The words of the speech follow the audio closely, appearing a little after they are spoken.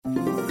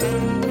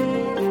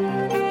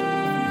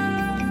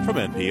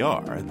From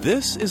NPR,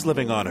 this is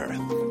Living on Earth.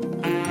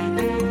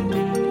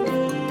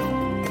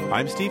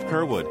 I'm Steve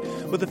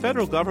Curwood. With the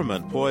federal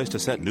government poised to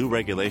set new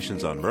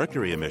regulations on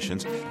mercury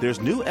emissions, there's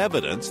new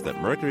evidence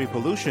that mercury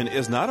pollution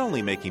is not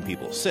only making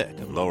people sick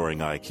and lowering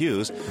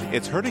IQs,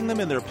 it's hurting them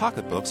in their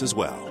pocketbooks as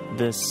well.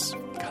 This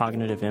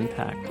cognitive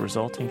impact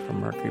resulting from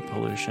mercury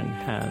pollution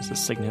has a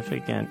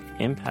significant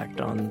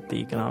impact on the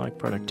economic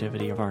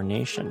productivity of our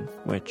nation,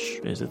 which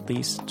is at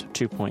least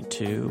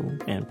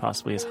 $2.2 and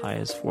possibly as high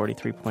as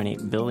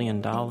 $43.8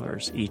 billion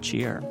each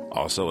year.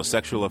 Also, a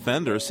sexual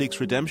offender seeks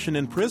redemption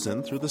in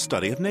prison through the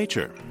study of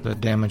nature. The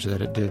damage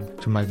that it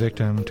did to my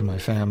victim, to my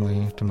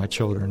family, to my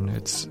children,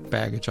 it's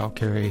baggage I'll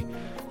carry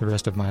the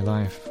rest of my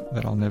life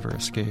that I'll never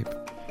escape.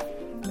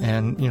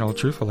 And,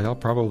 truthfully, I'll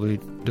probably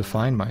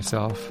define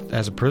myself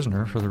as a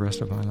prisoner for the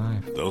rest of my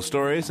life. Those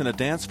stories and a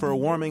dance for a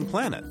warming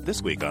planet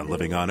this week on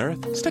Living on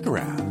Earth. Stick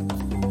around.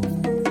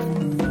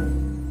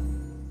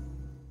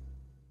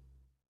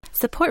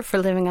 Support for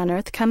Living on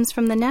Earth comes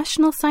from the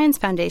National Science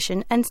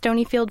Foundation and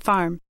Stonyfield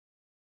Farm.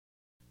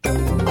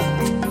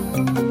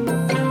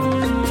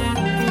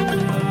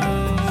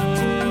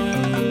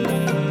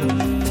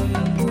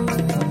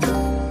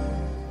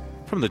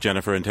 From the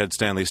Jennifer and Ted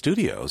Stanley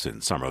Studios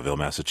in Somerville,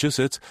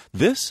 Massachusetts,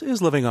 this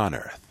is Living on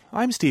Earth.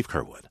 I'm Steve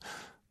Curwood.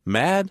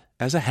 Mad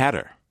as a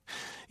hatter.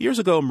 Years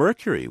ago,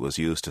 mercury was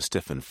used to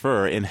stiffen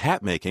fur in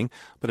hat making,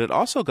 but it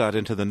also got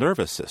into the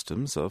nervous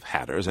systems of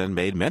hatters and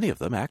made many of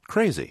them act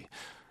crazy.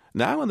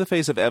 Now, in the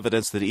face of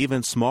evidence that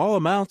even small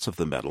amounts of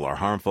the metal are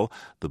harmful,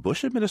 the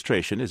Bush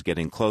administration is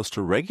getting close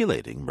to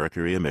regulating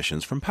mercury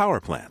emissions from power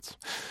plants.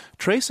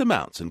 Trace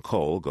amounts in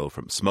coal go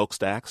from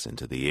smokestacks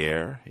into the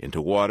air,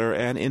 into water,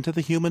 and into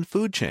the human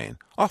food chain,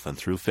 often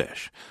through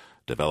fish.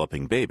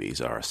 Developing babies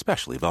are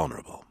especially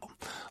vulnerable.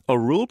 A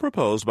rule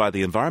proposed by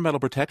the Environmental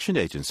Protection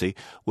Agency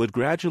would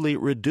gradually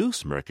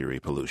reduce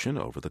mercury pollution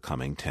over the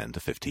coming 10 to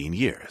 15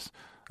 years.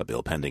 A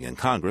bill pending in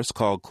Congress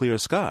called Clear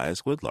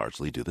Skies would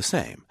largely do the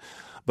same.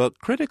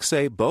 But critics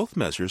say both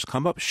measures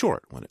come up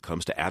short when it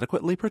comes to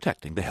adequately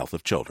protecting the health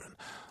of children.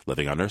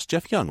 Living on Earth's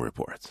Jeff Young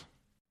reports.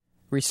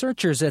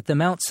 Researchers at the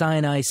Mount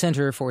Sinai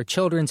Center for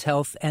Children's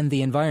Health and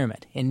the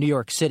Environment in New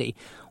York City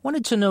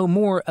wanted to know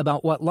more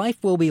about what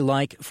life will be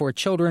like for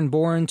children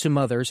born to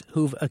mothers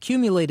who've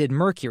accumulated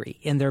mercury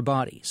in their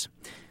bodies.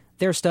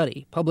 Their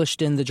study,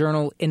 published in the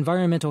journal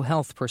Environmental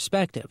Health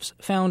Perspectives,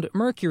 found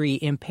mercury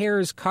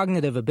impairs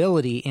cognitive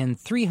ability in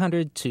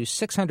 300 to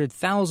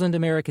 600,000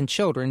 American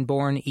children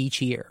born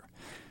each year.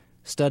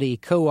 Study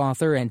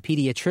co-author and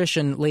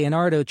pediatrician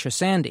Leonardo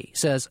Tresandi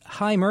says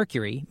high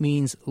mercury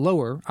means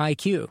lower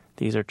IQ.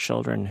 These are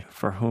children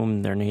for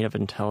whom their native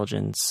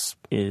intelligence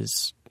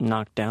is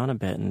knocked down a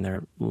bit and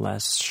they're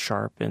less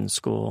sharp in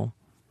school.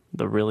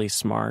 The really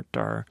smart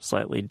are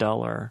slightly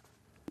duller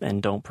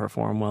and don't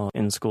perform well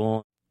in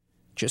school.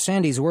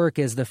 Tresandi's work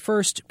is the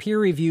first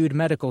peer-reviewed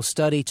medical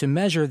study to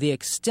measure the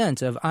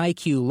extent of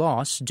IQ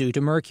loss due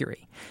to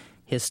mercury.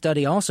 His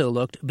study also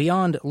looked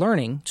beyond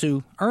learning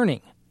to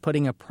earning,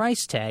 putting a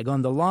price tag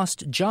on the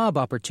lost job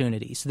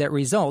opportunities that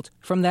result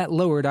from that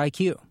lowered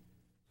IQ.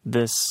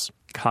 This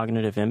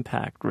cognitive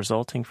impact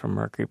resulting from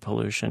mercury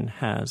pollution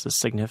has a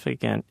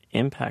significant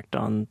impact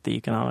on the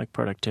economic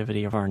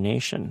productivity of our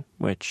nation,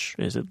 which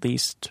is at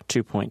least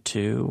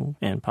 $2.2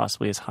 and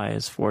possibly as high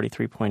as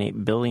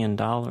 $43.8 billion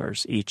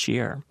each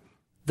year.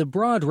 The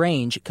broad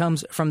range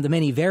comes from the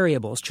many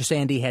variables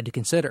Tresandi had to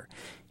consider.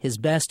 His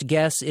best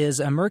guess is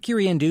a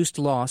mercury-induced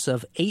loss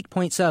of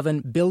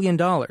 $8.7 billion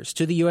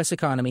to the U.S.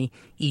 economy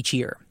each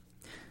year.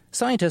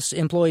 Scientists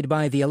employed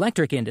by the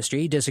electric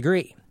industry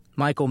disagree.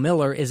 Michael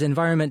Miller is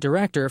Environment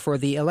Director for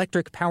the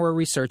Electric Power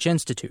Research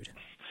Institute.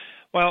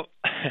 Well,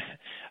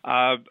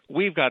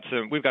 we've got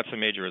some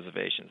major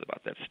reservations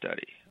about that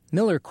study.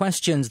 Miller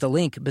questions the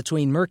link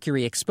between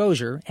mercury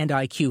exposure and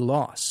IQ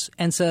loss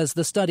and says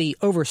the study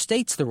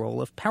overstates the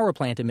role of power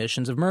plant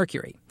emissions of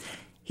mercury.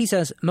 He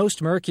says most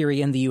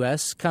mercury in the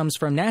U.S. comes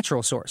from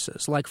natural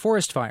sources like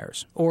forest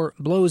fires or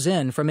blows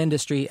in from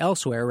industry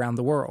elsewhere around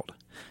the world.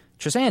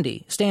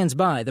 Tresandi stands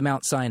by the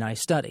Mount Sinai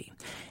study,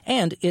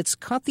 and it's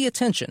caught the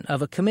attention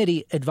of a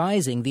committee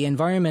advising the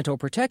Environmental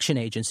Protection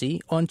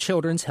Agency on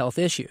children's health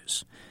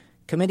issues.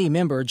 Committee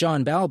member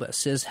John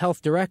Balbus is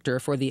health director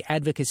for the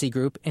advocacy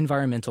group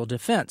Environmental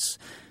Defense.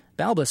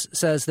 Balbus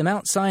says the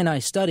Mount Sinai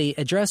study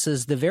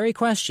addresses the very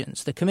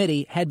questions the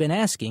committee had been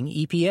asking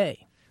EPA.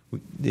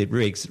 It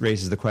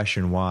raises the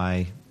question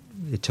why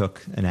it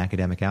took an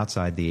academic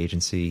outside the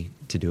agency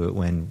to do it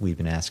when we've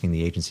been asking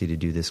the agency to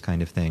do this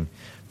kind of thing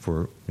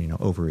for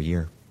over a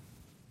year.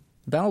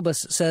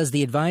 Balbus says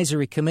the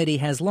advisory committee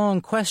has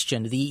long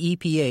questioned the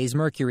EPA's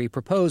mercury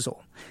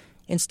proposal.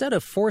 Instead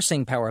of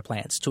forcing power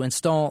plants to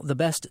install the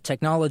best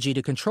technology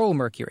to control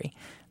mercury,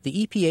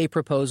 the EPA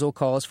proposal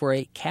calls for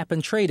a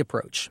cap-and-trade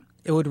approach.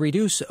 It would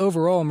reduce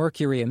overall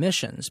mercury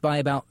emissions by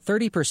about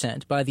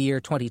 30% by the year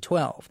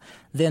 2012,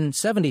 then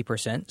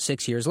 70%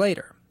 6 years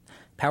later.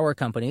 Power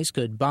companies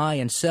could buy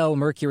and sell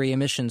mercury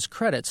emissions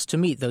credits to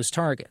meet those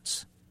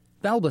targets.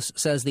 Balbus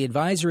says the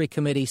advisory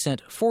committee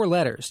sent 4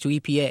 letters to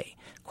EPA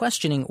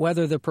questioning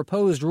whether the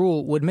proposed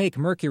rule would make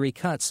mercury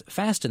cuts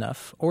fast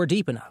enough or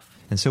deep enough.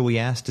 And so we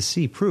asked to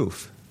see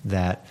proof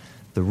that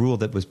the rule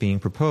that was being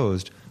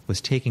proposed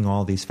was taking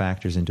all these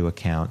factors into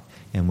account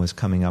and was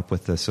coming up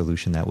with the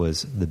solution that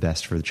was the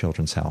best for the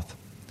children's health.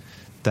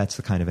 That's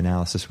the kind of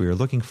analysis we were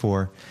looking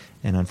for,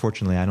 and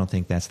unfortunately I don't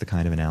think that's the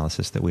kind of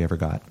analysis that we ever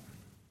got.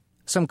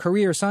 Some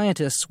career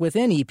scientists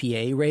within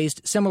EPA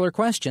raised similar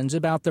questions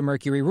about the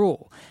mercury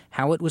rule,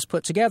 how it was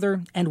put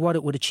together, and what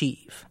it would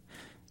achieve.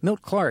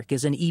 Milt Clark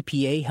is an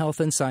EPA health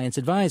and science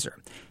advisor.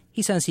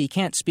 He says he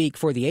can't speak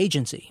for the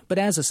agency, but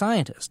as a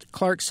scientist,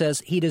 Clark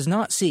says he does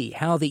not see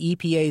how the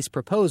EPA's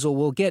proposal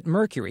will get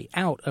mercury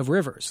out of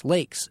rivers,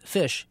 lakes,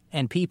 fish,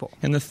 and people.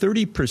 And the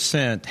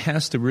 30%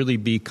 has to really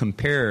be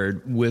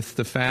compared with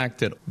the fact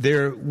that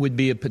there would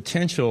be a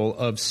potential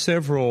of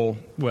several,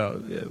 well,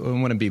 I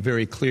want to be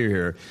very clear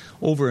here,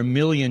 over 1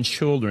 million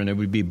children that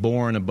would be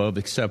born above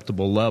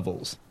acceptable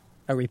levels.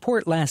 A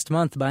report last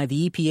month by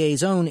the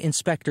EPA's own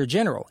Inspector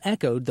General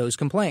echoed those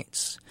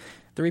complaints.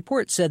 The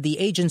report said the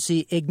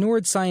agency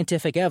ignored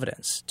scientific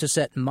evidence to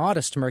set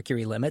modest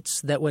mercury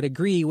limits that would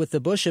agree with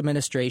the Bush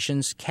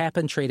administration's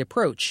cap-and-trade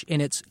approach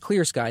in its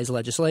Clear Skies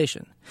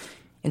legislation.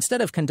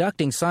 Instead of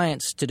conducting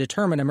science to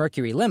determine a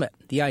mercury limit,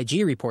 the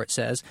IG report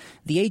says,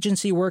 the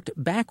agency worked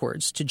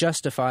backwards to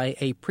justify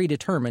a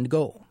predetermined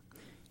goal.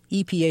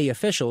 EPA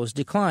officials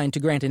declined to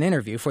grant an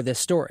interview for this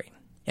story.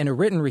 In a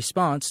written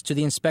response to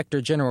the Inspector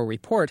General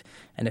report,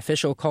 an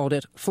official called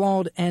it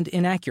flawed and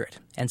inaccurate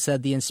and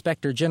said the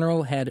Inspector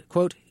General had,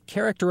 quote,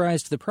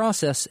 characterized the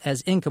process as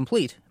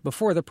incomplete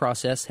before the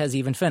process has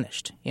even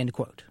finished, end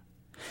quote.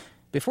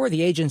 Before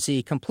the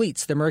agency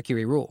completes the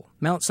mercury rule,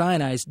 Mount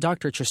Sinai's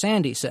Dr.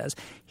 Trisandi says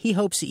he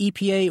hopes the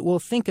EPA will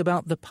think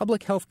about the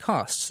public health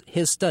costs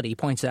his study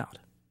points out.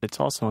 It's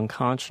also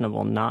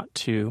unconscionable not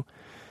to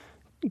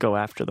go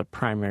after the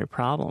primary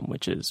problem,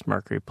 which is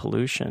mercury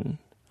pollution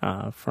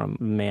from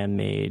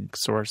man-made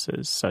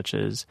sources such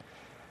as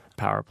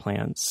power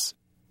plants.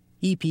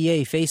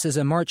 EPA faces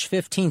a March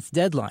 15th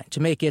deadline to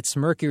make its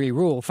mercury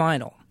rule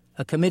final.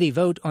 A committee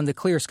vote on the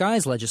Clear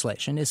Skies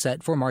legislation is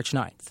set for March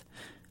 9th.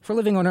 For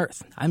Living on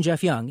Earth, I'm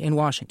Jeff Young in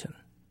Washington.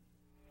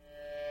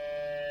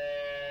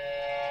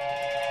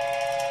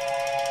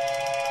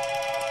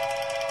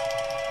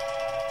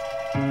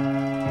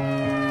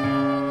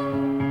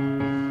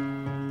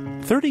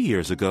 "30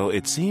 years ago,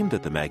 it seemed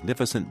that the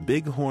magnificent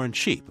bighorn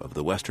sheep of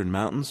the western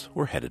mountains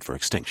were headed for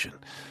extinction.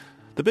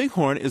 The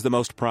bighorn is the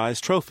most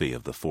prized trophy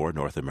of the 4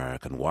 North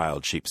American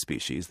wild sheep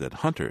species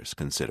that hunters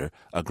consider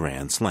a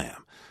grand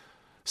slam.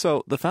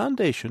 So the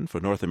Foundation for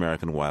North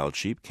American Wild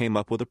Sheep came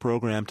up with a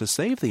program to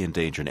save the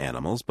endangered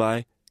animals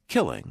by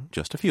killing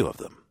just a few of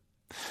them.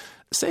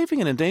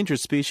 Saving an endangered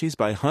species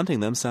by hunting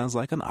them sounds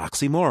like an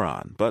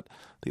oxymoron, but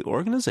the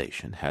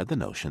organization had the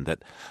notion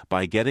that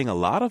by getting a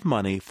lot of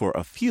money for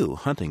a few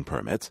hunting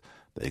permits,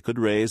 they could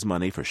raise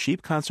money for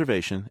sheep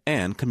conservation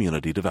and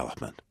community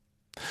development.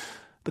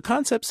 The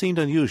concept seemed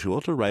unusual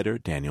to writer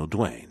Daniel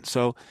Duane,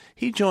 so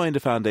he joined a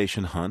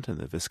foundation hunt in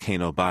the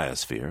Vizcaino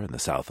Biosphere in the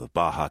south of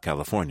Baja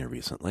California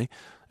recently,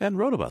 and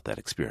wrote about that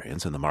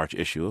experience in the March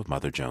issue of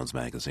Mother Jones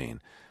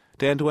magazine.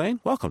 Dan Duane,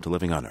 welcome to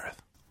Living on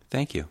Earth.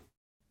 Thank you.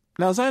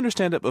 Now, as I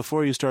understand it,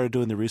 before you started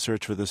doing the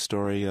research for this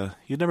story,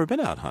 you'd never been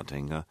out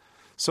hunting.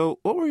 So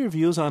what were your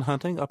views on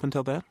hunting up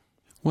until then?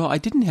 Well, I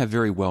didn't have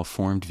very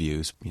well-formed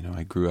views.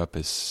 I grew up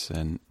as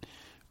an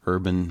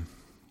urban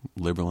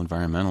liberal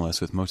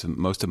environmentalist with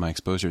most of my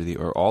exposure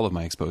to all of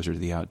my exposure to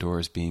the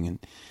outdoors being in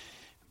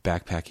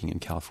backpacking in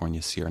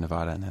California, Sierra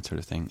Nevada, and that sort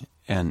of thing.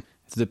 And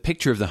the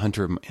picture of the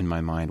hunter in my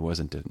mind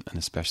wasn't an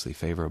especially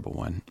favorable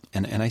one.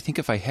 And I think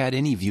if I had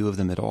any view of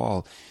them at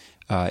all,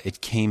 it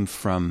came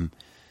from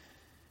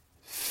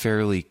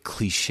fairly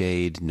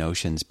cliched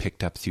notions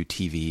picked up through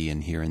TV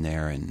and here and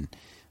there, and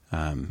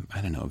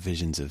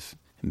visions of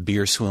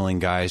beer-swilling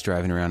guys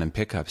driving around in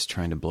pickups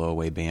trying to blow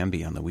away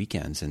Bambi on the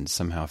weekends and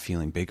somehow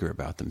feeling bigger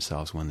about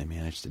themselves when they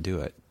manage to do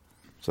it.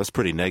 So that's a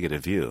pretty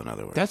negative view, in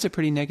other words. That's a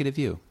pretty negative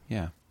view,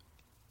 yeah.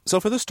 So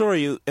for this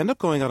story, you end up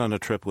going out on a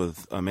trip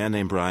with a man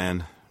named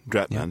Brian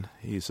Dretman. Yep.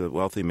 He's a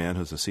wealthy man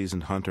who's a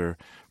seasoned hunter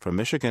from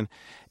Michigan.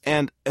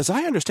 And as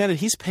I understand it,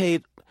 he's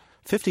paid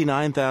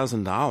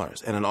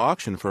 $59,000 at an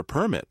auction for a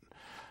permit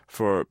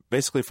for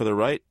the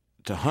right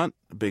to hunt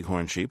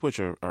bighorn sheep, which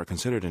are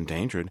considered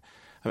endangered.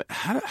 I mean,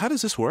 how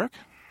does this work?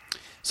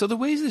 So the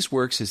way this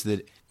works is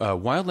that a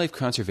wildlife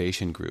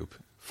conservation group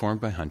formed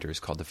by hunters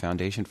called the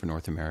Foundation for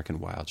North American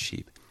Wild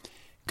Sheep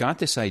got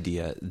this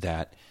idea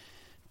that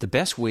the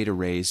best way to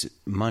raise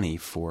money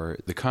for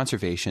the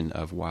conservation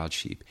of wild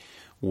sheep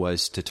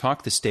was to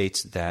talk the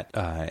states that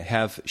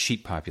have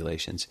sheep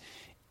populations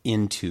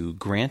into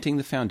granting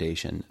the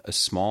foundation a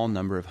small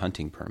number of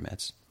hunting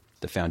permits.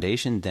 The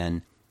foundation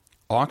then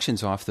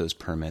auctions off those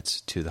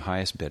permits to the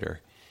highest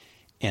bidder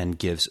and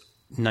gives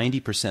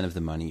 90% of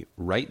the money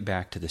right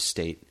back to the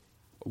state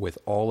with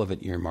all of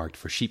it earmarked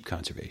for sheep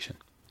conservation.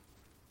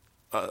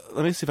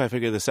 Let me see if I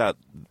figure this out.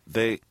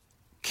 They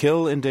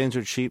kill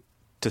endangered sheep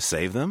to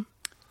save them?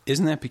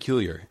 Isn't that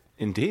peculiar?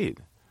 Indeed.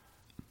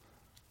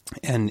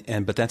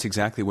 But that's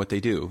exactly what they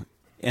do.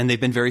 And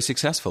they've been very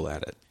successful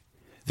at it.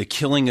 The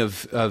killing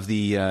of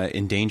the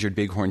endangered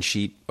bighorn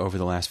sheep over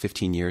the last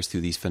 15 years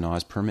through these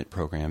FNAWS permit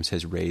programs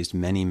has raised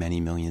many, many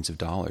millions of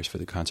dollars for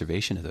the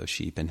conservation of those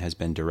sheep and has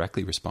been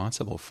directly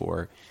responsible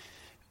for,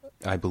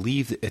 I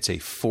believe it's a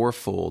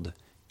 4-fold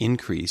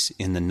increase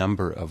in the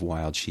number of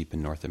wild sheep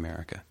in North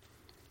America.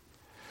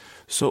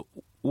 So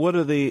what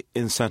are the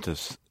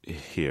incentives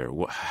here?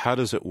 How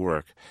does it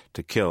work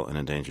to kill an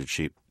endangered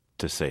sheep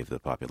to save the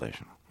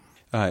population?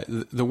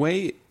 The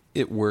way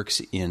it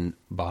works in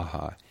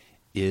Baja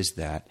is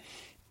that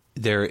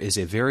there is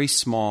a very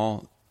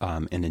small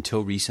and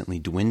until recently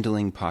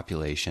dwindling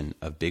population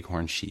of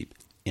bighorn sheep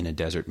in a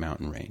desert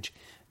mountain range.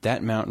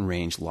 That mountain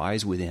range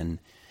lies within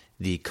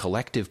the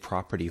collective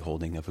property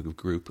holding of a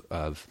group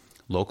of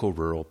local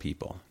rural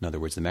people. In other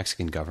words, the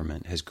Mexican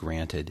government has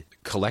granted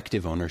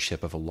collective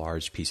ownership of a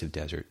large piece of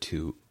desert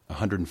to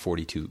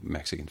 142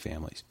 Mexican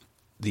families.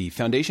 The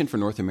Foundation for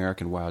North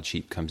American Wild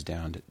Sheep comes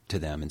down to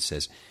them and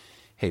says,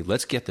 hey,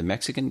 let's get the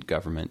Mexican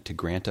government to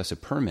grant us a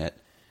permit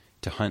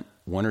to hunt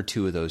 1 or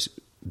 2 of those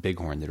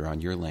bighorn that are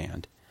on your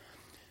land.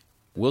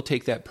 We'll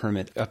take that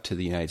permit up to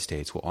the United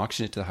States, we'll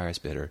auction it to the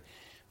highest bidder,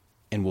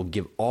 and we'll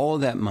give all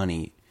of that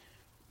money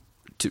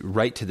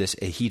right to this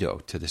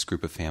ejido, to this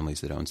group of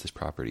families that owns this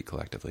property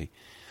collectively.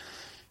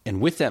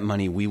 And with that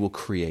money, we will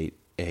create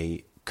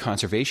a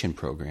conservation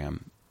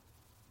program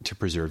to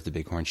preserve the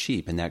bighorn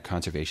sheep, and that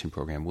conservation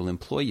program will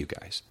employ you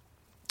guys.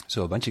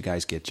 So a bunch of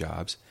guys get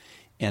jobs,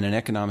 and an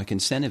economic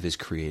incentive is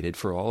created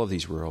for all of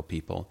these rural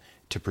people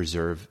to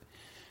preserve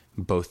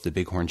both the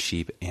bighorn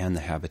sheep and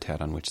the habitat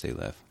on which they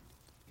live.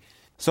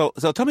 So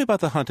tell me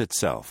about the hunt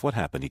itself. What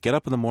happened? You get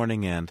up in the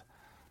morning and...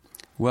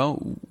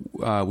 Well,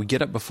 we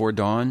get up before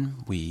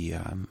dawn. We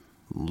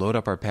load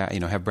up our pack,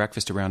 have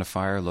breakfast around a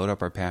fire, load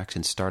up our packs,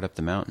 and start up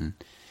the mountain.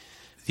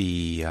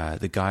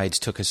 The guides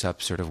took us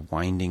up sort of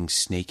winding,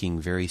 snaking,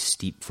 very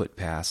steep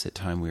footpaths. At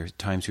times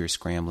we were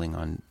scrambling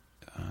on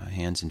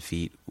hands and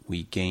feet.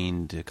 We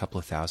gained a couple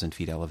of thousand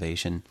feet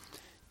elevation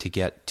to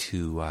get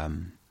to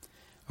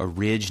a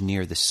ridge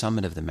near the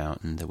summit of the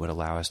mountain that would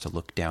allow us to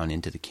look down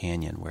into the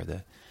canyon where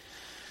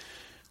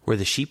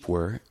the sheep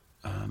were,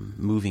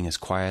 moving as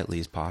quietly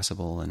as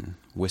possible and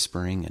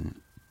whispering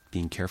and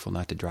being careful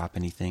not to drop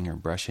anything or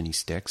brush any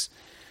sticks.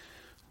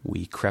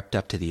 We crept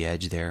up to the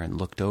edge there and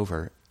looked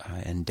over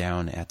and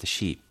down at the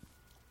sheep.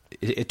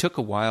 It took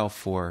a while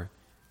for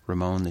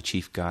Ramon, the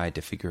chief guide,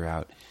 to figure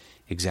out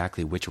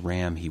exactly which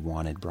ram he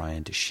wanted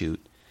Brian to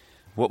shoot.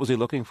 What was he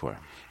looking for?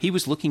 He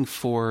was looking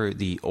for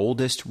the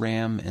oldest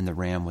ram and the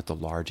ram with the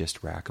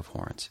largest rack of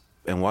horns.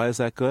 And why is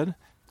that good?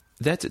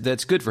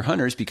 That's good for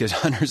hunters because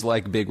hunters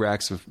like big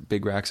racks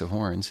of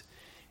horns,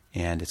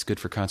 and it's good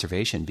for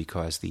conservation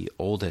because the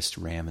oldest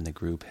ram in the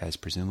group has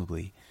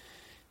presumably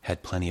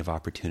had plenty of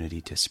opportunity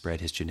to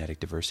spread his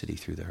genetic diversity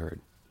through the herd.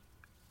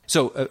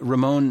 So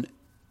Ramon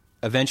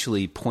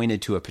eventually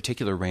pointed to a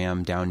particular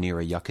ram down near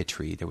a yucca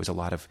tree. There was a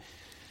lot of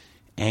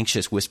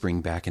anxious whispering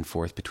back and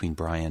forth between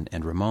Brian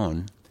and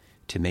Ramon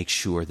to make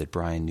sure that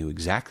Brian knew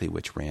exactly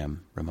which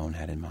ram Ramon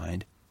had in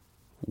mind.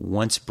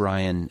 Once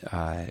Brian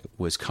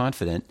was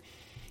confident,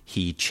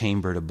 he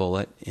chambered a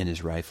bullet in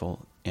his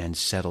rifle and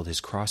settled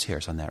his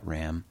crosshairs on that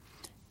ram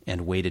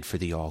and waited for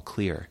the all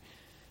clear.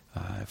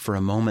 For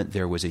a moment,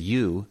 there was a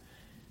ewe,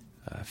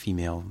 a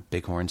female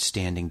bighorn,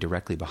 standing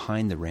directly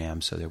behind the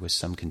ram, so there was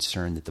some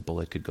concern that the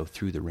bullet could go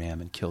through the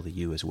ram and kill the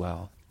ewe as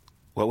well.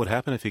 What would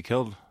happen if he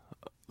killed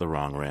the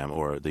wrong ram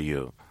or the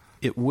ewe?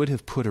 It would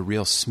have put a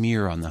real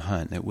smear on the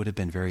hunt. It would have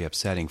been very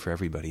upsetting for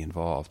everybody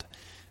involved.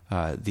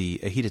 The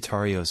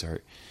ejidatarios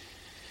are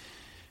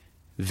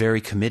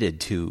very committed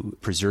to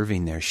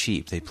preserving their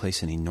sheep. They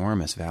place an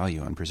enormous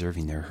value on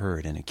preserving their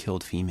herd, and a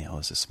killed female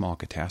is a small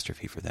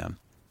catastrophe for them.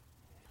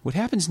 What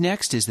happens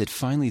next is that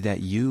finally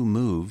that ewe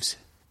moves.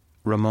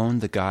 Ramon,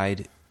 the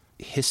guide,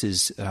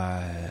 hisses,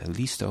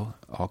 listo,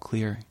 all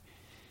clear,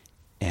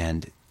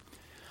 and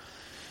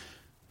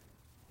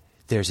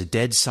there's a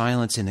dead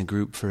silence in the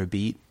group for a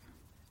beat,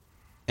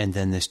 and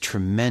then this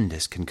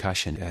tremendous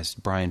concussion as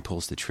Brian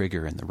pulls the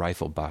trigger and the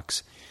rifle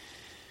bucks.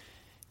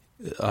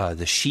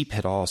 The sheep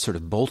had all sort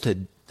of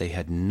bolted. They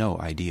had no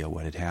idea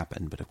what had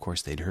happened, but of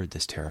course they'd heard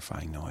this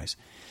terrifying noise.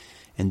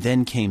 And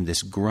then came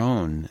this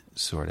groan,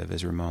 sort of,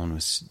 as Ramon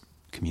was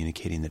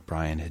communicating that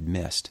Brian had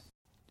missed.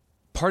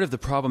 Part of the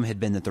problem had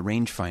been that the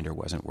rangefinder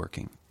wasn't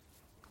working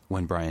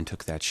when Brian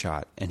took that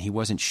shot, and he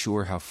wasn't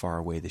sure how far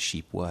away the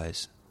sheep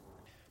was.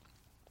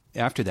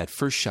 After that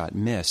first shot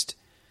missed,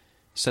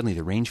 suddenly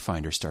the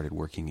rangefinder started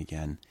working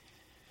again,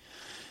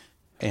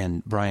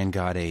 and Brian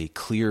got a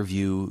clear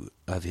view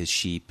of his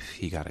sheep.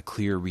 He got a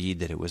clear read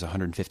that it was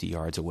 150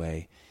 yards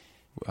away.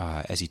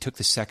 As he took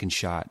the second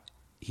shot,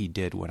 he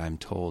did what I'm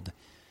told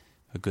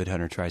a good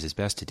hunter tries his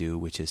best to do,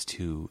 which is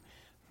to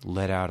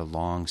let out a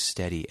long,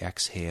 steady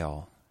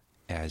exhale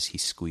as he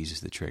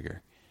squeezes the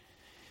trigger.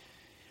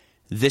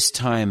 This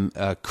time,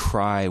 a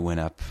cry went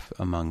up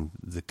among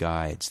the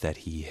guides that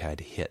he had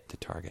hit the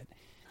target.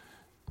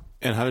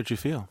 And how did you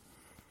feel?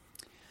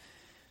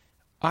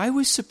 I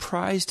was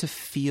surprised to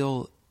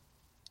feel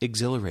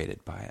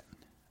exhilarated by it.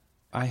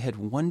 I had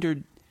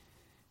wondered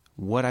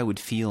what I would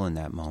feel in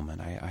that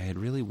moment. I had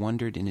really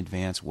wondered in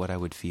advance what I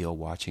would feel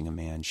watching a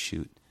man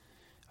shoot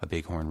a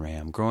bighorn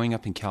ram. Growing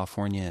up in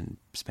California and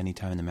spending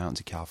time in the mountains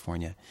of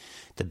California,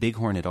 the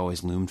bighorn had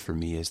always loomed for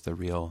me as the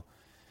real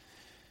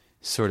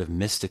sort of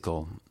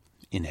mystical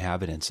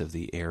inhabitants of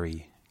the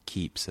airy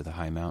keeps of the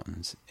high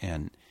mountains.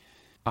 And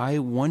I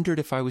wondered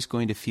if I was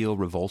going to feel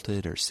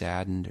revolted or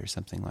saddened or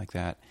something like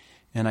that.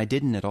 And I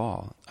didn't at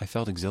all. I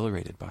felt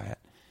exhilarated by it.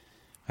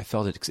 I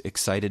felt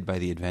excited by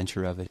the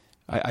adventure of it.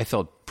 I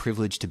felt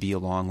privileged to be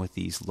along with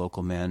these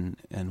local men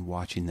and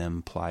watching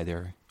them ply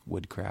their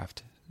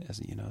woodcraft,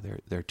 as you know,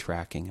 their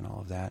tracking and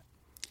all of that.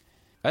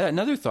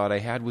 Another thought I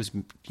had was,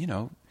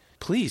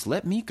 please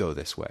let me go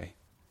this way.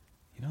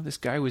 This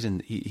guy was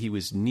he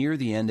was near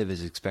the end of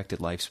his expected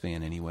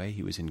lifespan anyway.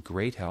 He was in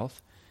great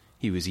health.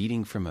 He was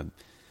eating from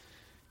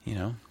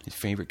his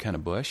favorite kind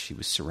of bush. He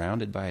was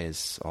surrounded by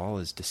all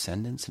his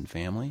descendants and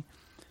family.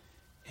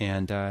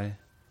 And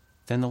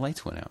then the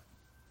lights went out.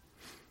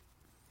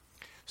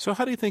 So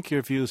how do you think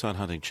your views on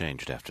hunting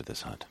changed after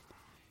this hunt?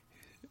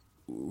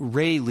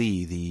 Ray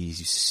Lee, the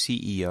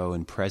CEO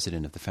and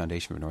president of the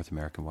Foundation for North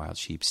American Wild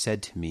Sheep,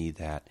 said to me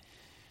that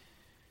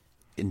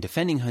in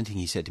defending hunting,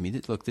 he said to me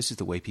that, look, this is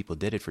the way people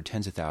did it for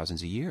tens of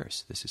thousands of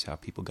years. This is how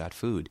people got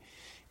food.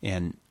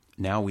 And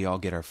now we all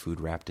get our food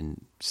wrapped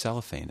in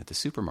cellophane at the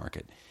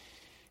supermarket.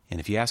 And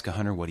if you ask a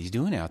hunter what he's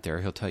doing out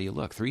there, he'll tell you,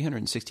 look,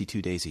 362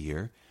 days a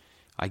year,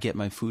 I get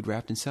my food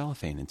wrapped in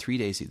cellophane. And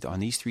on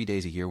these 3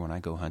 days a year when I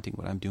go hunting,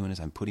 what I'm doing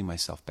is I'm putting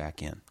myself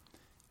back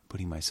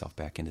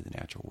into the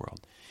natural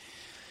world.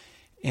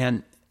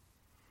 And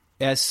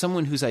as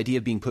someone whose idea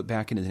of being put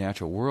back into the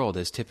natural world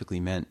has typically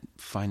meant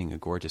finding a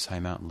gorgeous high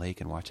mountain lake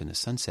and watching the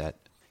sunset,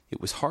 it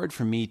was hard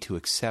for me to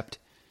accept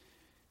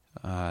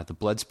the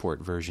blood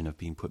sport version of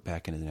being put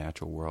back into the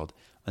natural world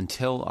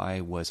until I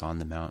was on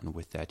the mountain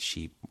with that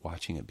sheep,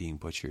 watching it being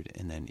butchered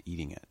and then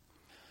eating it.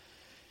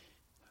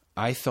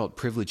 I felt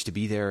privileged to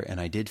be there,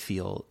 and I did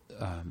feel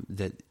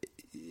that,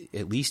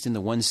 at least in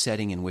the one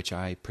setting in which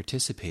I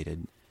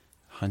participated,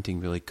 hunting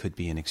really could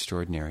be an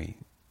extraordinary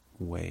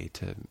way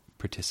to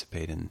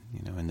participate in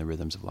the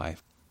rhythms of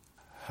life.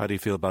 How do you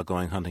feel about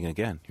going hunting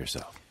again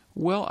yourself?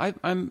 Well,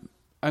 I'm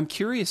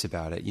curious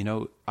about it.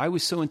 I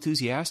was so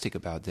enthusiastic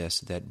about this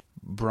that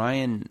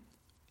Brian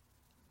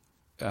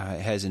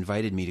has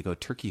invited me to go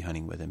turkey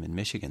hunting with him in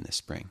Michigan this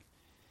spring.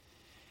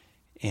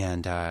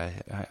 And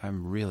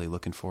I'm really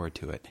looking forward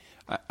to it.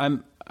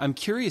 I'm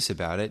curious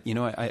about it.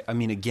 I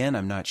mean, again,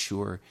 I'm not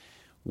sure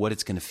what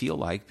it's going to feel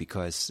like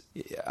because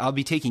I'll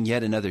be taking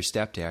yet another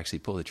step to actually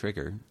pull the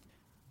trigger.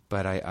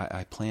 But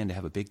I plan to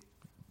have a big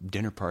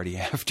dinner party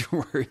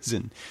afterwards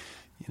and,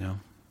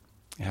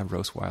 have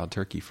roast wild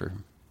turkey for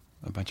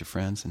a bunch of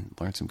friends and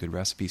learn some good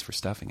recipes for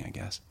stuffing, I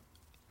guess.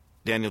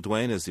 Daniel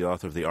Duane is the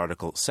author of the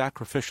article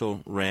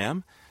Sacrificial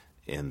Ram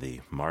in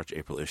the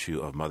March-April issue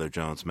of Mother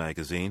Jones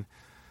magazine.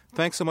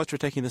 Thanks so much for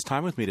taking this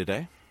time with me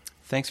today.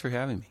 Thanks for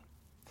having me.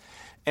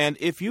 And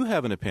if you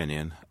have an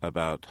opinion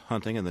about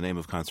hunting in the name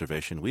of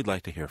conservation, we'd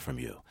like to hear from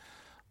you.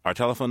 Our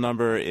telephone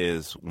number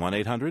is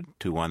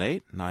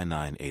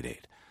 1-800-218-9988.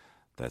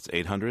 That's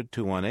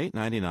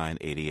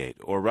 800-218-9988.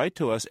 Or write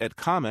to us at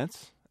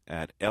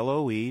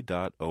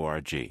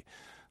comments@loe.org.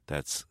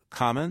 That's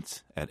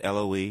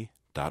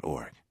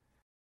comments@loe.org.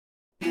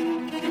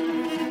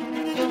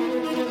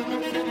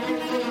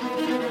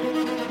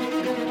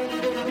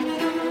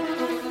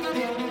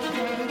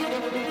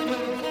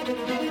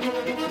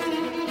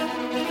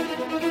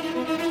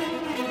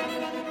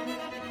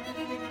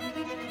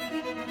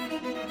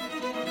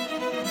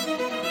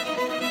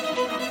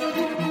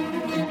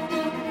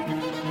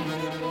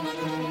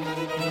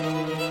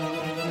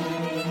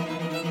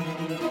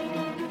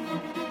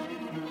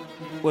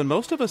 When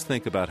most of us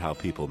think about how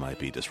people might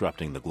be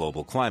disrupting the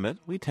global climate,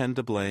 we tend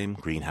to blame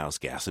greenhouse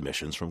gas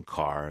emissions from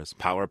cars,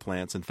 power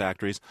plants, and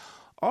factories,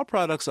 all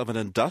products of an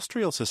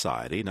industrial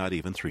society not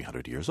even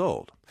 300 years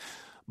old.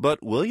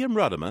 But William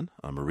Rudiman,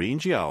 a marine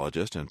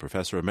geologist and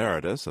professor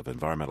emeritus of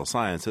environmental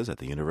sciences at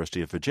the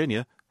University of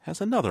Virginia,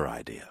 has another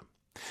idea.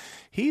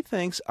 He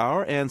thinks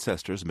our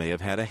ancestors may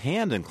have had a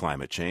hand in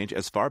climate change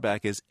as far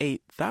back as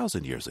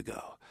 8,000 years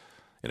ago.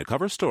 In a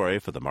cover story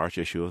for the March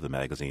issue of the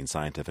magazine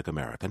Scientific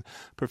American,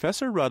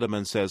 Professor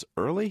Rudiman says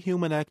early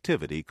human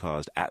activity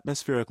caused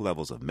atmospheric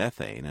levels of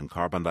methane and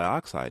carbon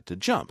dioxide to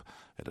jump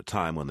at a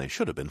time when they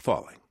should have been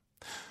falling.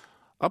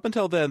 Up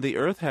until then, the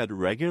Earth had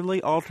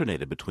regularly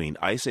alternated between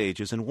ice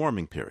ages and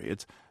warming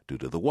periods due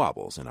to the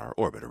wobbles in our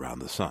orbit around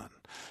the sun.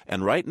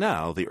 And right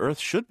now, the Earth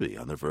should be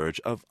on the verge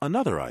of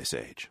another ice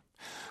age.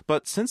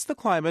 But since the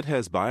climate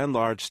has by and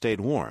large stayed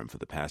warm for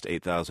the past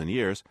 8,000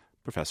 years,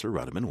 Professor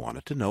Rudiman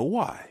wanted to know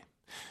why.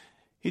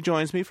 He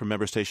joins me from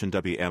member station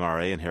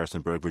WMRA in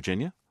Harrisonburg,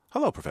 Virginia.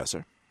 Hello,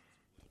 Professor.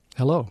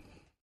 Hello.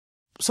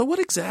 So what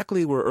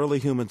exactly were early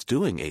humans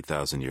doing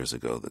 8,000 years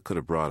ago that could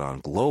have brought on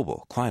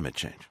global climate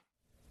change?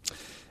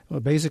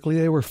 Well, basically,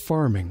 they were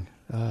farming.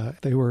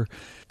 They were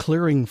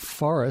clearing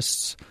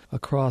forests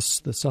across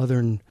the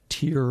southern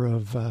tier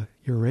of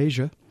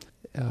Eurasia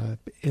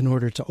in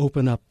order to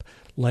open up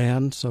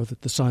land so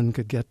that the sun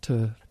could get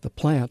to the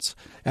plants.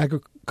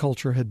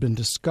 Agriculture had been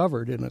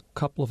discovered in a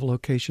couple of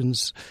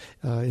locations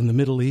in the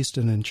Middle East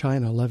and in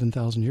China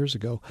 11,000 years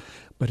ago,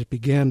 but it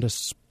began to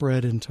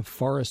spread into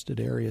forested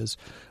areas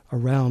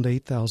around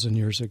 8,000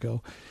 years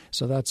ago.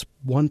 So that's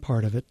one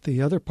part of it.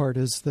 The other part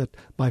is that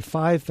by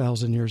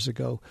 5,000 years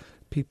ago,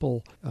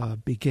 people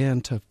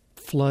began to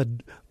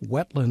flood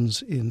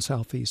wetlands in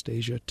Southeast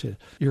Asia to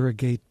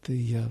irrigate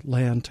the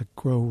land to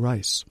grow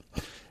rice.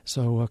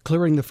 So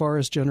clearing the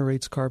forest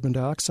generates carbon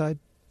dioxide.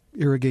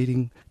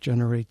 Irrigating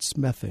generates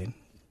methane.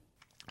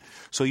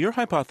 So your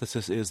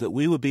hypothesis is that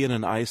we would be in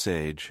an ice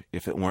age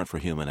if it weren't for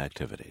human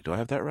activity. Do I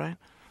have that right?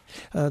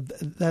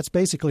 That's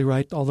basically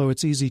right, although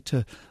it's easy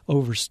to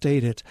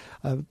overstate it.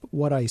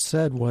 What I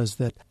said was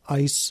that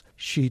ice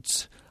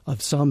sheets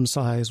of some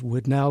size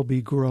would now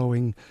be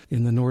growing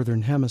in the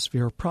northern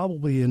hemisphere,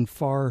 probably in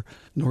far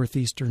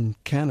northeastern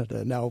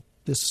Canada. Now,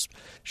 this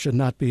should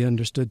not be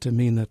understood to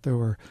mean that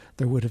there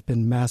would have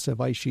been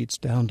massive ice sheets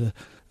down to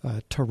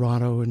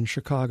Toronto and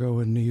Chicago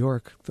and New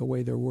York the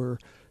way there were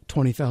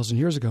 20,000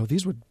 years ago.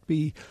 These would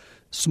be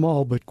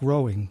small but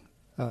growing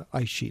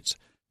ice sheets.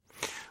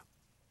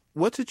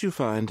 What did you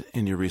find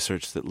in your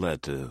research that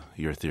led to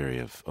your theory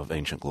of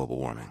ancient global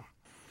warming?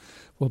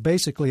 Well,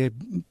 basically,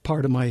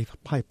 part of my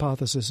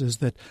hypothesis is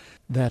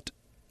that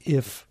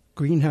if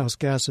greenhouse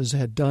gases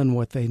had done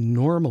what they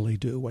normally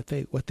do, what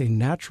they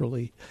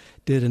naturally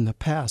did in the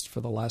past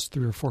for the last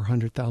 300,000 or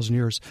 400,000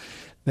 years,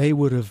 they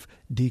would have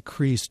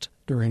decreased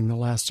during the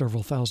last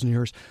several thousand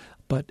years.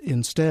 But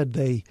instead,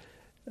 they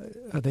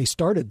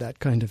started that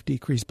kind of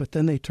decrease, but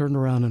then they turned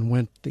around and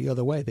went the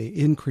other way. They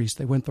increased.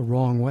 They went the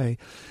wrong way.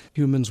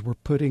 Humans were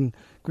putting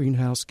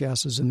greenhouse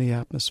gases in the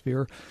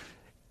atmosphere.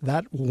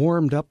 That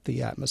warmed up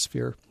the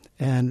atmosphere,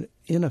 and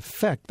in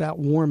effect, that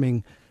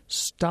warming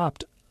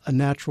stopped a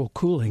natural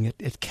cooling.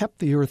 It kept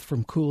the Earth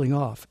from cooling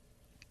off.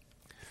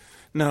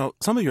 Now,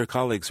 some of your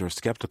colleagues are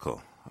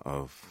skeptical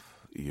of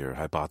your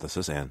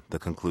hypothesis and the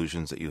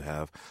conclusions that you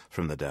have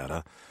from the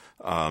data.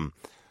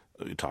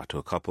 You talked to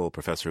a couple.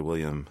 Professor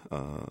William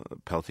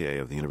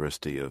Peltier of the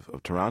University of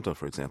Toronto,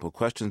 for example,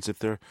 questions if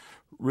there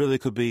really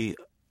could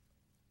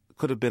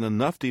have been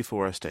enough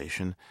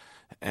deforestation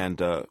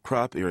and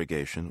crop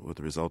irrigation with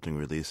the resulting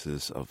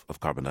releases of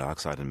carbon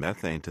dioxide and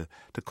methane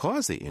to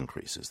cause the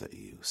increases that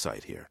you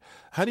cite here.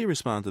 How do you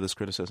respond to this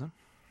criticism?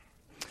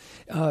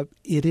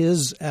 It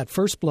is, at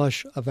first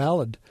blush, a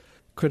valid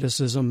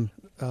criticism.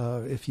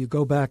 If you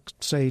go back,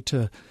 say,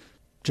 to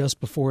just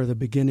before the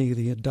beginning of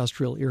the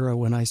industrial era,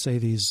 when I say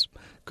these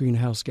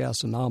greenhouse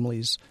gas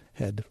anomalies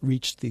had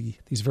reached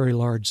these very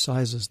large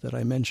sizes that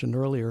I mentioned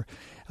earlier,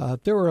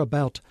 there were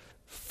about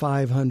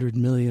 500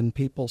 million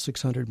people,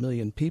 600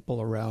 million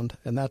people around,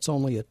 and that's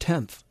only a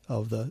tenth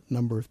of the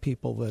number of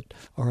people that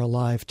are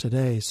alive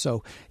today.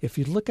 So if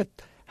you look at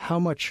how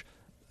much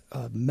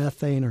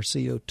methane or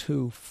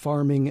CO2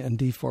 farming and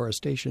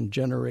deforestation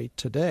generate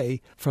today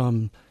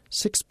from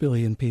 6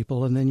 billion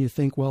people, and then you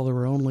think, well, there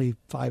were only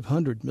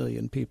 500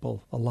 million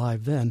people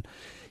alive then,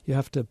 you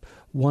have to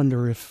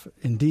wonder if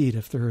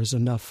there is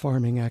enough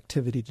farming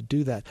activity to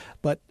do that.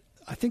 But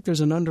I think there's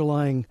an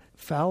underlying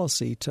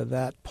fallacy to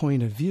that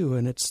point of view,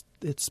 and it's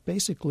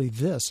basically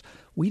this.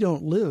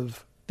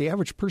 The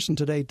average person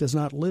today does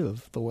not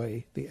live the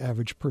way the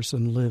average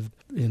person lived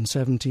in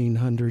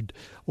 1700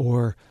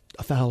 or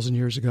 1,000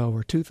 years ago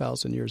or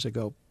 2,000 years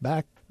ago.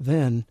 Back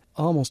then,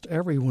 almost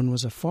everyone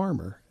was a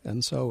farmer,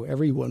 and so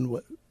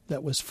everyone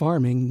that was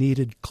farming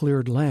needed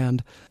cleared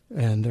land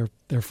and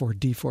therefore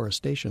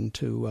deforestation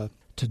to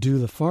do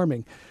the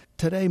farming.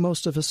 Today,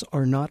 most of us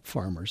are not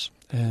farmers,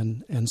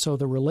 and so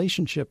the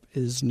relationship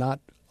is not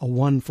a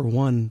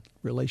one-for-one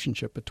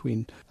relationship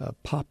between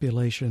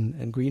population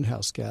and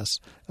greenhouse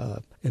gas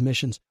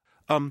emissions.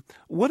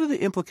 What are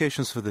the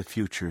implications for the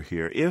future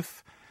here?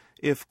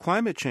 If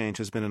climate change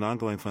has been an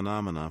ongoing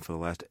phenomenon for the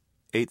last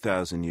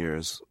 8,000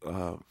 years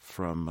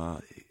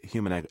from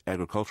human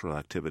agricultural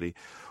activity,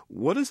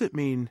 what does it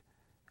mean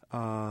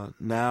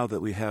now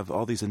that we have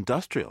all these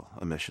industrial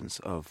emissions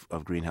of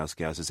greenhouse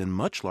gases in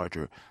much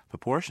larger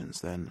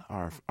proportions than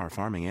our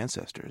farming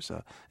ancestors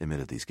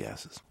emitted these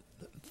gases?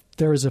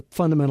 There is a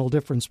fundamental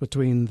difference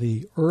between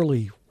the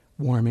early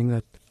warming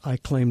that I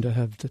claim to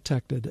have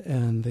detected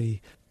and the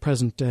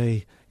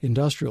present-day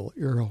industrial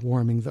era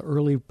warming. The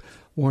early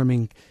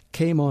warming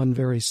came on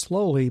very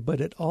slowly, but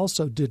it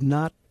also did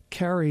not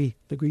carry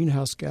the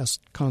greenhouse gas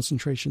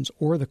concentrations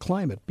or the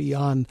climate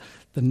beyond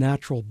the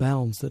natural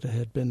bounds that it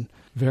had been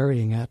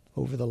varying at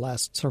over the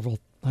last several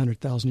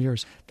 100,000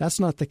 years. That's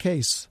not the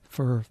case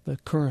for the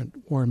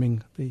current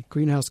warming. The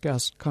greenhouse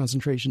gas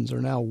concentrations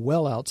are now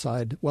well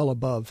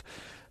above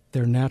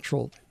their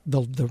natural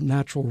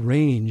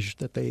range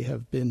that they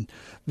have been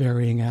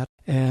varying at,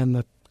 and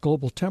the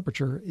global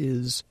temperature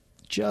is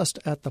just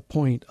at the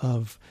point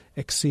of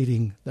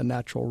exceeding the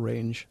natural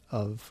range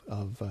of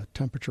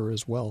temperature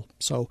as well.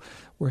 So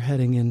we're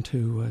heading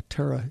into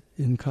terra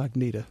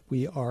incognita.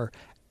 We are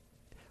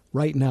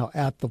right now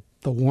at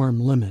the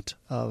warm limit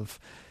of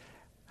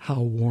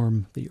how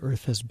warm the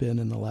Earth has been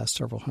in the last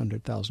several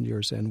 100,000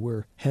 years, and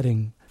we're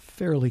heading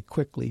fairly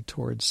quickly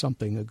towards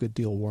something a good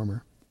deal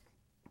warmer.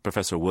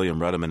 Professor William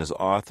Rudiman is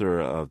author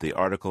of the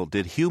article,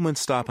 Did Humans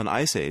Stop an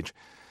Ice Age?,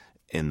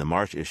 in the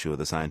March issue of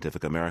the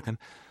Scientific American.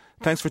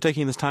 Thanks for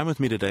taking this time with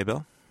me today,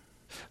 Bill.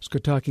 It's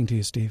good talking to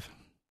you, Steve.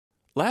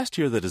 Last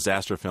year, the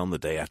disaster film The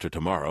Day After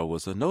Tomorrow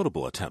was a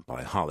notable attempt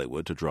by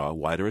Hollywood to draw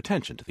wider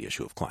attention to the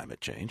issue of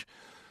climate change.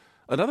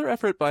 Another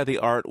effort by the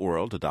art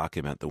world to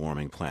document the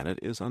warming planet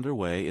is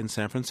underway in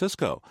San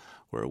Francisco,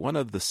 where one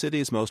of the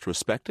city's most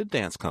respected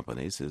dance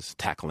companies is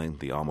tackling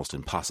the almost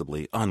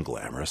impossibly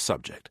unglamorous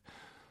subject.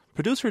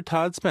 Producer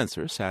Todd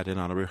Spencer sat in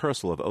on a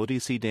rehearsal of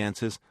ODC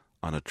dances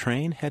on a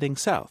train heading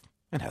south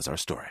and has our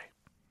story.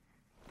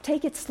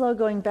 Take it slow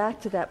going back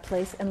to that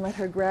place and let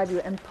her grab you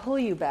and pull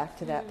you back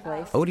to that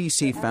place.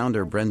 ODC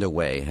founder Brenda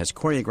Way has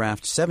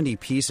choreographed 70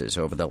 pieces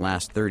over the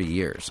last 30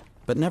 years,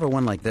 but never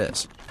one like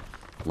this.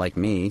 Like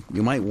me,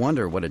 you might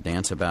wonder what a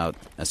dance about,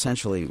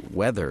 essentially,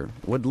 weather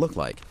would look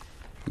like.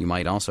 You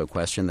might also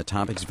question the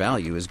topic's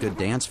value as good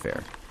dance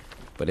fare.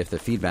 But if the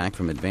feedback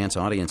from advanced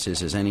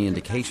audiences is any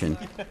indication,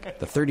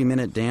 the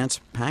 30-minute dance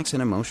packs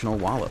an emotional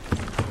wallop.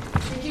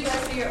 Did you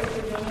guys figure out what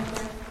you're doing?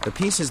 The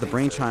piece is the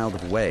brainchild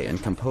of Way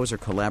and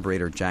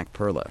composer-collaborator Jack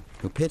Perla,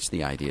 who pitched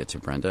the idea to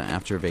Brenda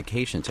after a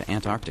vacation to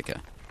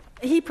Antarctica.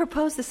 He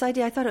proposed this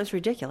idea. I thought it was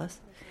ridiculous.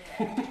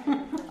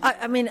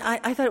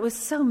 I thought it was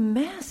so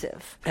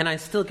massive. And I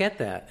still get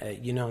that.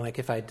 Like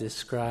if I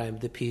describe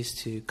the piece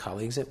to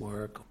colleagues at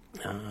work,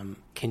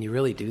 can you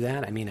really do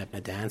that? I mean, a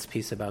dance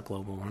piece about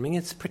global warming,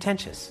 it's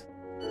pretentious.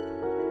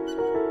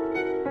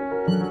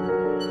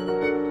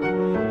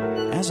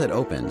 As it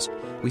opens,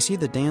 we see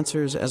the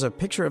dancers as a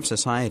picture of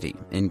society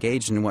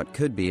engaged in what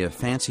could be a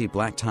fancy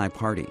black tie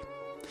party.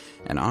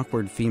 An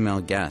awkward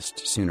female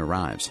guest soon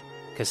arrives.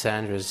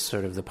 Cassandra's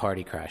sort of the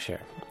party crasher,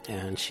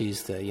 and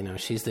she's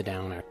the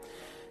downer,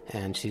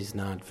 and she's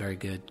not very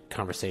good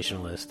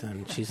conversationalist,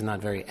 and she's not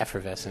very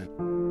effervescent.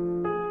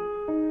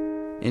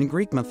 In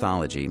Greek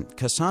mythology,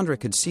 Cassandra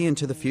could see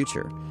into the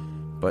future,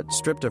 but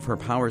stripped of her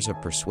powers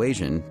of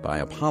persuasion by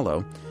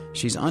Apollo,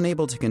 she's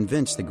unable to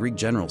convince the Greek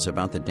generals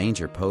about the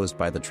danger posed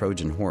by the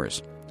Trojan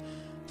horse.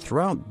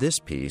 Throughout this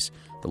piece,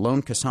 the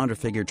lone Cassandra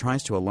figure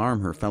tries to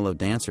alarm her fellow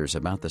dancers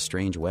about the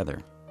strange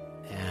weather.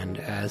 And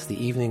as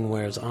the evening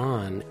wears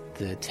on,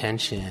 the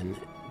tension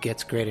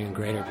gets greater and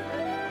greater.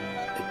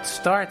 It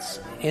starts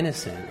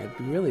innocent. It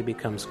really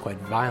becomes quite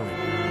violent.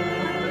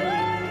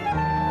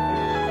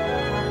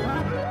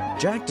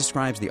 Jack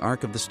describes the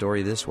arc of the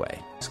story this way.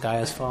 Sky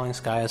is falling.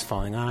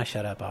 Ah,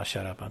 shut up.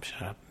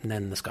 And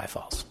then the sky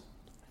falls.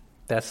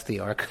 That's the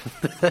arc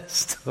of the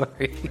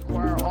story.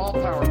 All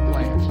power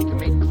plants to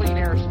meet clean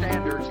air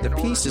standards. The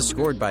piece is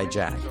scored by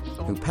Jack,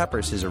 who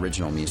peppers his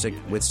original music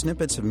with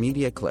snippets of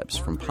media clips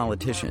from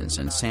politicians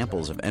and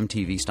samples of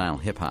MTV-style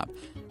hip-hop,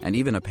 and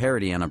even a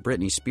parody on a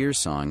Britney Spears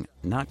song,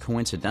 not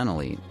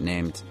coincidentally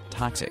named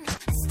Toxic.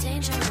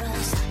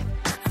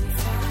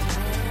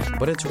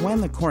 But it's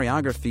when the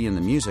choreography and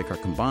the music are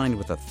combined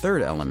with a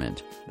third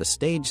element, the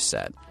stage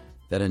set,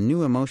 that a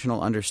new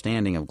emotional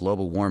understanding of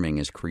global warming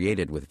is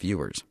created with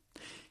viewers.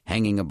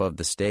 Hanging above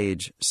the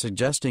stage,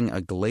 suggesting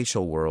a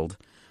glacial world,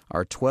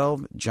 are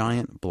 12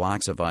 giant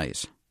blocks of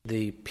ice.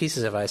 The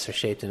pieces of ice are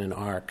shaped in an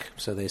arc,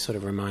 so they sort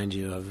of remind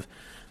you of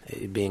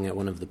being at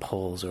one of the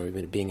poles or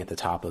being at the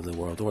top of the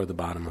world or the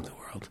bottom of the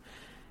world.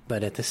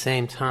 But at the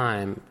same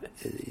time,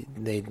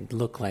 they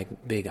look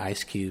like big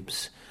ice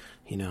cubes,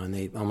 and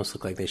they almost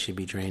look like they should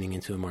be draining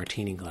into a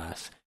martini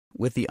glass.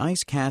 With the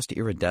ice cast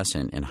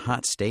iridescent in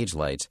hot stage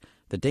lights,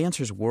 the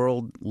dancers'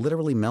 world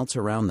literally melts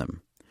around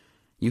them.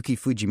 Yuki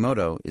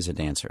Fujimoto is a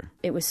dancer.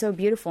 It was so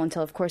beautiful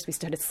until, of course, we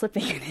started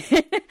slipping in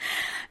it.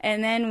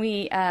 And then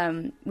we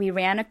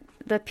ran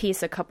the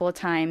piece a couple of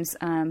times.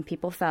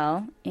 People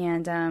fell,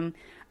 and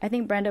I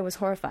think Brenda was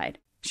horrified.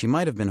 She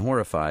might have been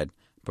horrified,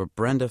 but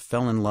Brenda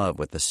fell in love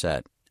with the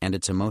set and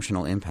its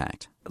emotional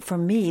impact. For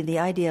me, the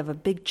idea of a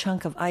big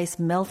chunk of ice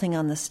melting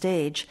on the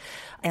stage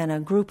and a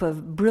group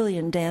of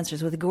brilliant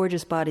dancers with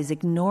gorgeous bodies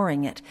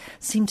ignoring it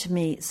seemed to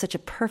me such a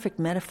perfect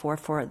metaphor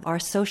for our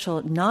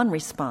social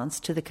non-response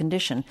to the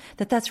condition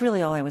that's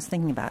really all I was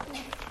thinking about.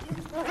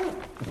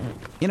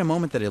 In a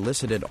moment that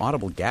elicited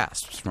audible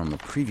gasps from a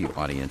preview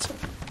audience,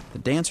 the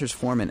dancers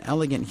form an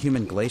elegant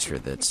human glacier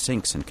that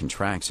sinks and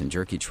contracts in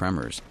jerky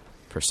tremors,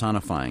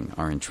 personifying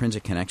our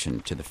intrinsic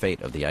connection to the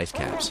fate of the ice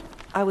caps.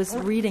 I was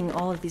reading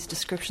all of these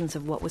descriptions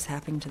of what was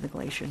happening to the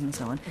glaciers and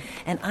so on,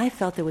 and I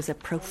felt there was a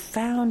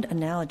profound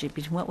analogy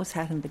between what was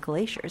happening to the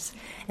glaciers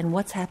and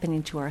what's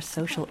happening to our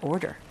social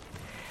order.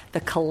 The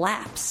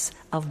collapse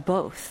of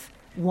both.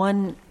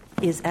 One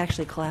is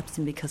actually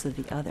collapsing because of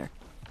the other.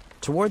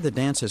 Toward the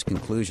dance's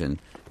conclusion,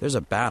 there's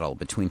a battle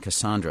between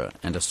Cassandra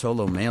and a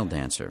solo male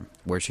dancer,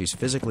 where she's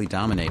physically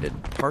dominated,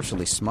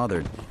 partially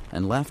smothered,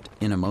 and left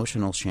in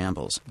emotional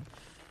shambles.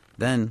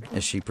 Then,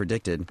 as she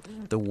predicted,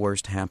 the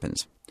worst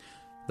happens.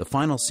 The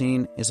final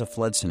scene is a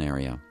flood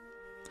scenario.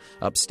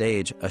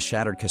 Upstage, a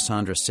shattered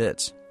Cassandra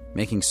sits,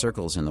 making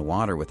circles in the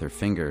water with her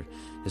finger,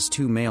 as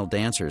two male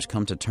dancers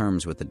come to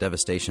terms with the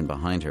devastation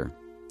behind her.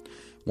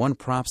 One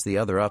props the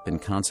other up in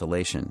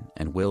consolation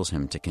and wills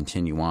him to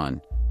continue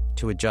on,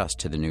 to adjust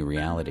to the new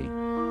reality.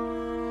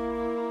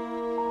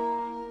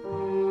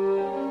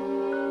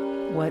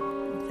 What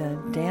the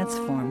dance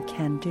form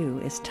can do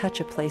is touch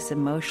a place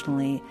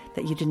emotionally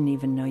that you didn't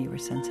even know you were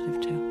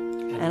sensitive to.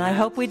 And I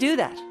hope we do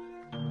that.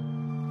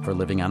 For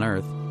Living on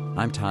Earth,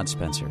 I'm Todd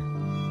Spencer.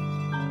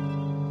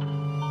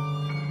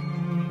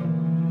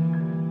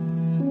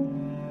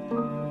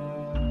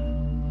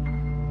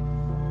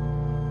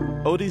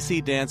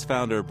 ODC Dance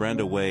founder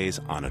Brenda Way's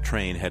On a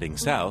Train Heading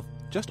South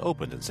just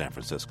opened in San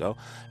Francisco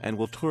and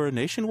will tour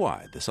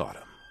nationwide this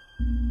autumn.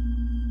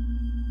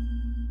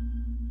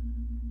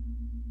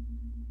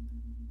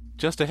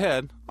 Just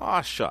ahead,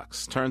 aw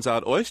shucks, turns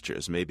out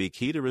oysters may be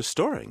key to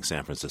restoring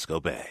San Francisco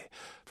Bay.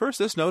 First,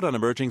 this note on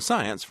emerging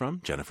science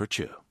from Jennifer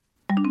Chu.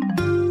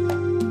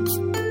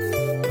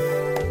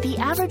 The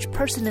average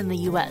person in the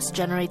U.S.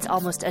 generates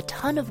almost a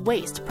ton of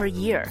waste per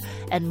year,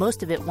 and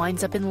most of it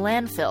winds up in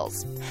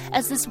landfills.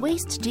 As this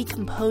waste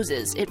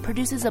decomposes, it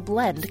produces a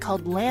blend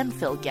called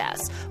landfill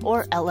gas,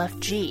 or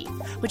LFG,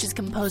 which is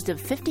composed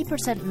of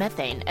 50%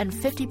 methane and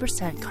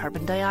 50%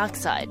 carbon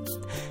dioxide.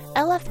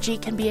 LFG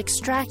can be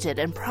extracted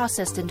and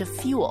processed into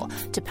fuel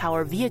to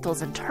power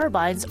vehicles and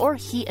turbines or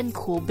heat and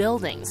cool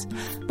buildings.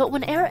 But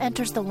when air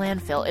enters the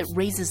landfill, it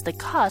raises the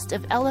cost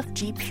of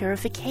LFG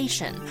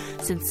purification,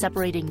 since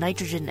separating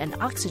nitrogen and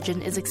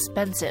oxygen is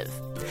expensive.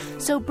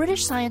 So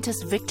British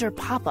scientist Victor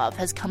Popov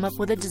has come up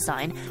with a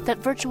design that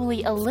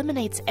virtually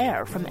eliminates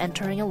air from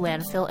entering a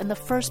landfill in the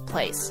first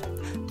place.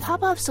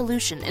 Popov's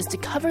solution is to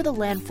cover the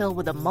landfill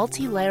with a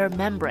multi-layer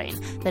membrane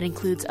that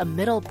includes a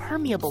middle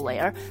permeable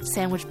layer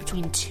sandwiched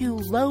between two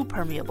low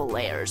permeable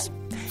layers.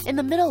 In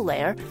the middle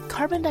layer,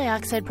 carbon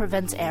dioxide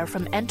prevents air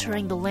from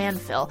entering the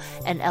landfill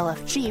and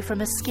LFG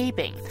from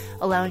escaping,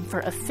 allowing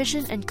for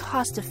efficient and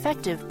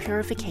cost-effective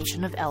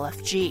purification of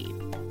LFG.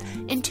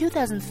 In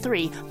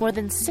 2003, more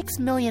than 6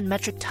 million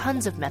metric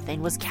tons of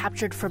methane was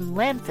captured from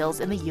landfills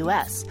in the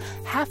U.S.,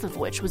 half of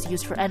which was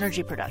used for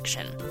energy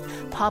production.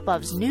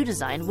 Popov's new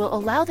design will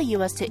allow the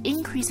U.S. to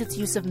increase its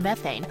use of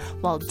methane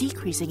while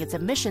decreasing its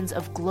emissions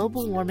of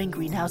global warming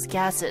greenhouse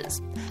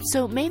gases.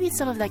 So maybe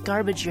some of that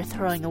garbage you're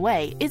throwing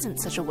away isn't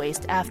such a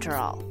waste after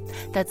all.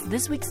 That's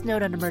this week's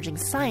Note on Emerging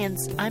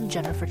Science. I'm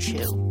Jennifer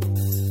Chu.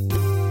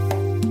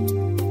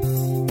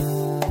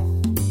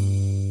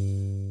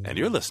 And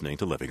you're listening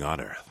to Living on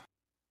Earth.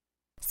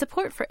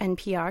 Support for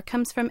NPR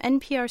comes from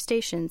NPR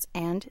stations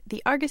and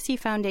the Argosy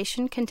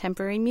Foundation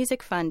Contemporary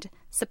Music Fund,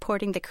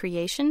 supporting the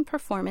creation,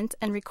 performance,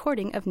 and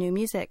recording of new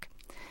music.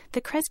 The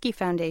Kresge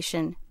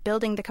Foundation,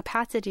 building the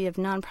capacity of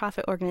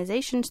nonprofit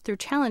organizations through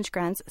challenge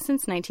grants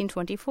since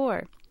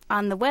 1924.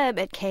 On the web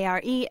at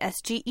kresge.org.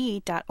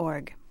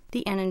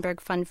 The Annenberg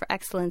Fund for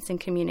Excellence in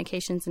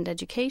Communications and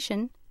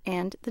Education,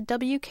 and the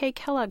W.K.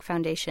 Kellogg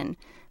Foundation,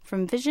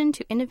 From Vision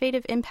to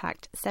Innovative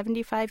Impact,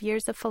 75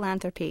 Years of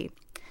Philanthropy.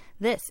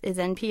 This is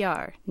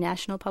NPR,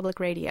 National Public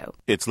Radio.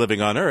 It's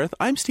Living on Earth.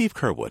 I'm Steve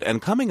Curwood,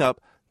 and coming up,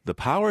 the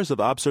powers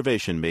of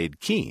observation made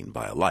keen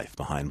by a life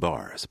behind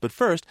bars. But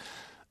first,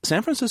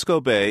 San Francisco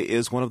Bay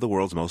is one of the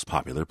world's most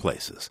popular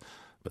places.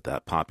 But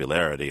that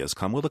popularity has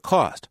come with a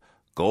cost.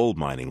 Gold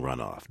mining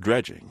runoff,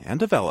 dredging, and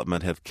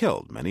development have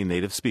killed many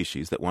native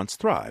species that once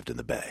thrived in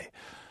the bay.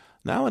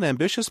 Now an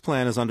ambitious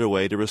plan is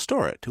underway to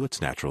restore it to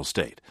its natural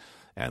state.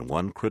 And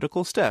one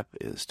critical step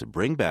is to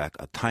bring back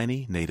a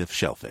tiny native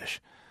shellfish.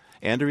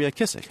 Andrea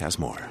Kissick has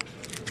more.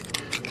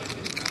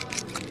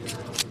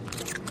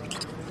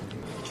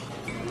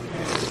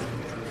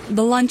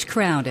 The lunch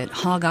crowd at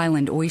Hog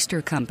Island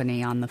Oyster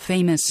Company on the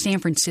famous San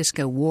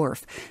Francisco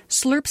Wharf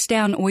slurps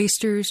down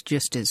oysters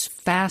just as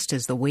fast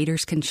as the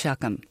waiters can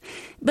shuck them.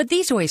 But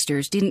these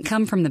oysters didn't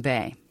come from the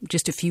bay,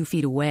 just a few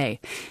feet away.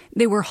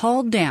 They were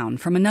hauled down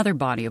from another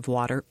body of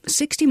water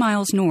 60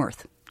 miles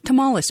north,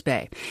 Tomales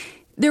Bay.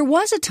 There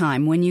was a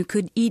time when you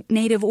could eat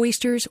native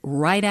oysters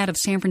right out of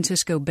San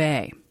Francisco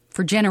Bay.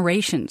 For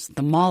generations,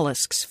 the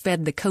mollusks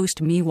fed the Coast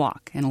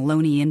Miwok and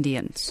Ohlone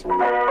Indians.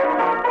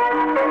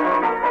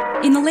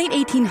 In the late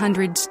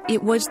 1800s,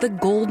 it was the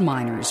gold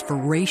miners'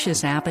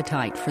 voracious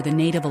appetite for the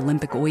native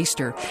Olympic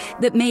oyster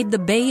that made the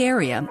Bay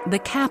Area the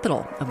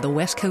capital of the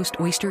West Coast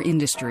oyster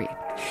industry.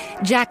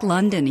 Jack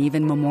London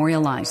even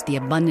memorialized the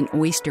abundant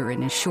oyster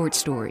in his short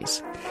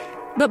stories.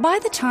 But by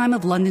the time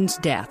of London's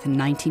death in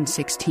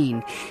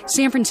 1916,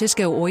 San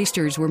Francisco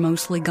oysters were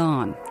mostly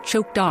gone,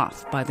 choked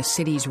off by the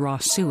city's raw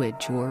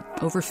sewage or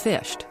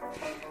overfished.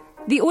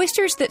 The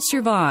oysters that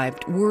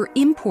survived were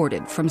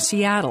imported from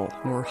Seattle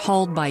or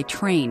hauled by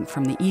train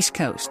from the East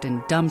Coast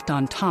and dumped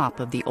on top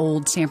of the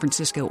old San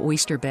Francisco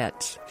oyster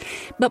beds.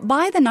 But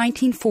by the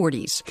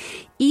 1940s,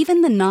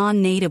 even the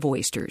non-native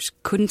oysters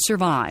couldn't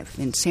survive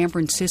in San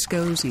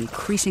Francisco's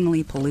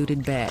increasingly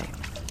polluted bay.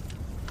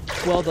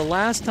 Well, the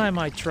last time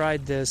I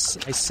tried this,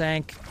 I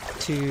sank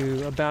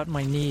to about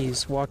my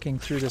knees walking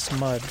through this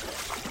mud.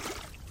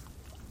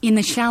 In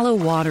the shallow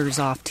waters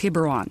off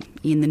Tiburon,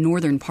 in the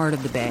northern part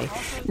of the bay,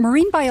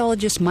 marine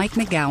biologist Mike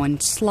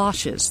McGowan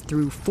sloshes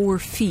through 4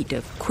 feet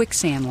of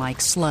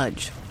quicksand-like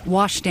sludge,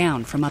 washed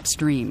down from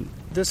upstream.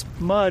 This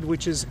mud,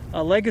 which is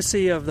a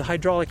legacy of the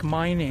hydraulic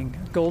mining,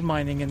 gold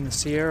mining in the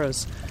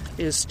Sierras,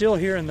 is still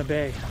here in the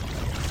bay.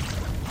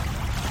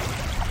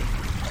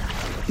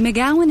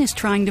 McGowan is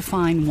trying to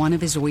find one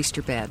of his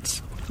oyster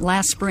beds.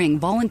 Last spring,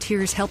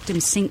 volunteers helped him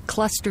sink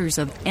clusters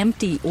of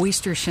empty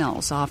oyster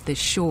shells off this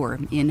shore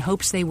in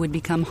hopes they would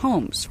become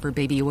homes for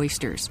baby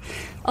oysters.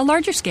 A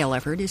larger-scale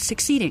effort is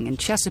succeeding in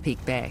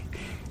Chesapeake Bay.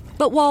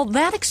 But while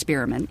that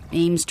experiment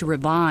aims to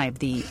revive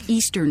the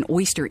eastern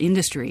oyster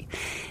industry,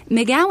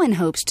 McGowan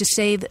hopes to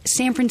save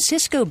San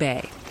Francisco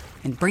Bay,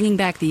 and bringing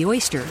back the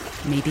oyster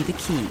may be the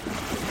key.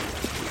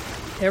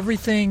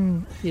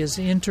 Everything is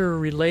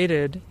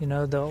interrelated. You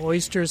know, the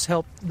oysters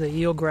help the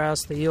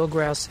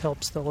eelgrass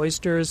helps the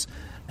oysters.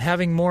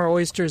 Having more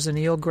oysters and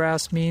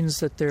eelgrass means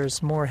that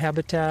there's more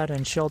habitat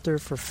and shelter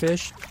for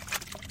fish.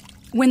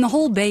 When the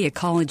whole bay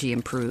ecology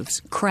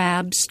improves,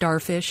 crabs,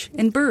 starfish,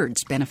 and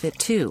birds benefit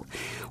too.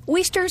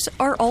 Oysters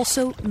are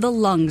also the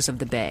lungs of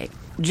the bay.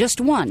 Just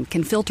one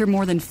can filter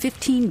more than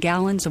 15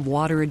 gallons of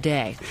water a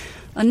day,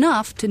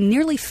 enough to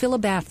nearly fill a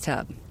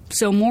bathtub.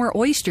 So more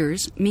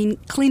oysters mean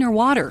cleaner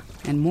water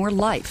and more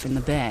life in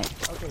the bay.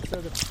 Okay, so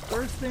the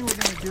first thing we're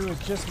going to do is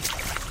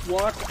just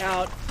walk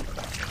out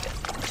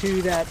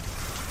to that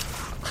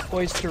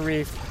oyster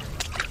reef.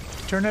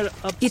 Turn it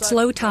upside. It's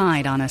low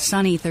tide on a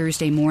sunny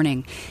Thursday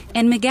morning,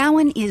 and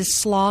McGowan is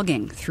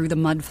slogging through the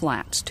mud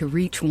flats to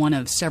reach one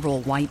of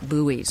several white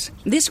buoys.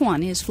 This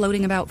one is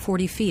floating about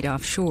 40 feet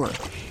offshore.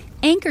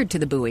 Anchored to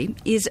the buoy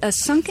is a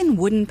sunken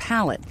wooden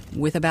pallet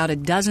with about a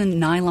dozen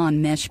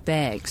nylon mesh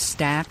bags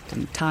stacked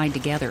and tied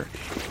together.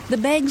 The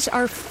bags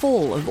are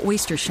full of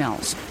oyster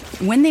shells.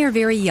 When they are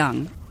very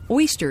young,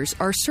 oysters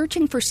are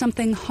searching for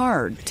something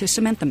hard to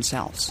cement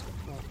themselves.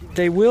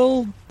 They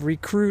will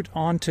recruit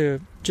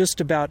onto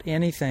just about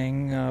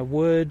anything,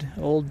 wood,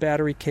 old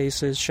battery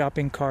cases,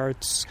 shopping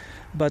carts,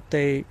 but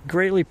they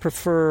greatly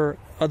prefer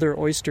other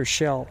oyster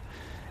shell,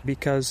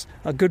 because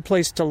a good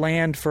place to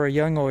land for a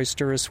young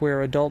oyster is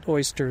where adult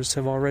oysters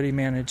have already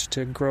managed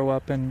to grow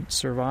up and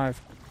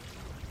survive.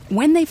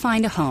 When they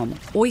find a home,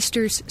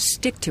 oysters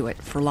stick to it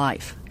for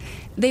life.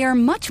 They are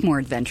much more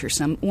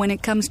adventuresome when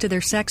it comes to their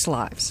sex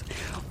lives.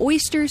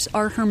 Oysters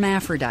are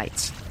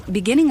hermaphrodites,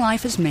 beginning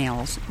life as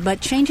males,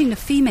 but changing to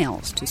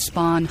females to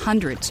spawn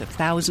hundreds of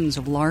thousands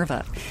of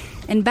larvae.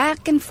 And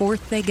back and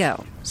forth they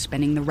go,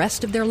 spending the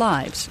rest of their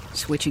lives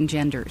switching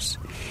genders.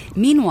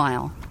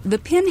 Meanwhile, the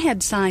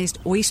pinhead-sized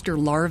oyster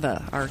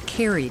larvae are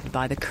carried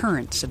by the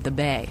currents of the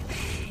bay.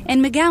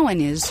 And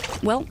McGowan is,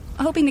 well,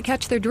 hoping to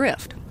catch their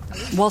drift.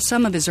 While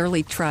some of his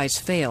early tries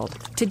failed,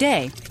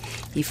 today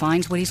he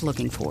finds what he's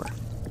looking for.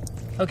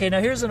 Okay, now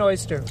here's an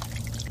oyster.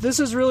 This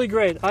is really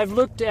great. I've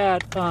looked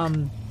at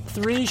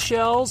 3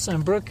 shells,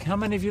 and Brooke, how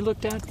many have you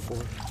looked at?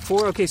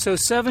 4. Okay, so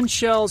 7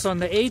 shells. On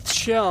the 8th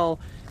shell,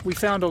 we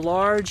found a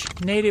large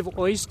native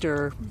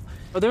oyster.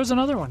 Oh, there's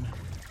another one.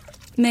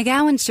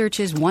 McGowan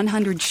searches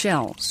 100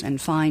 shells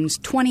and finds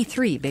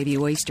 23 baby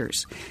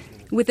oysters.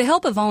 With the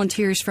help of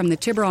volunteers from the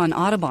Tiburon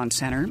Audubon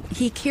Center,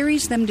 he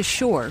carries them to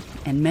shore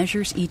and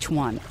measures each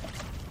one.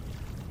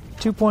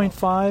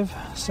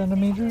 2.5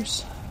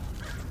 centimeters.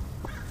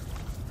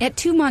 At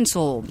 2 months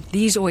old,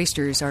 these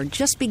oysters are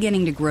just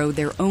beginning to grow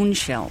their own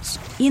shells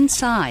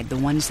inside the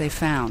ones they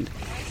found.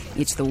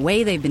 It's the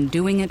way they've been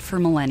doing it for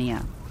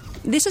millennia.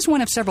 This is one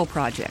of several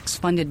projects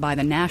funded by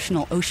the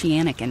National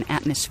Oceanic and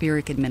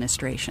Atmospheric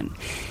Administration.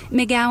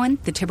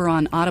 McGowan, the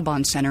Tiburon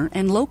Audubon Center,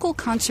 and local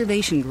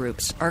conservation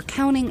groups are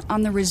counting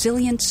on the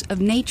resilience of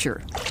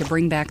nature to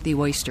bring back the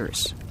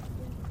oysters.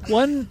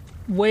 One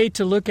way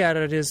to look at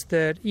it is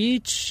that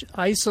each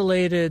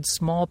isolated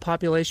small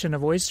population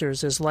of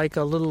oysters is like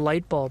a little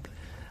light bulb.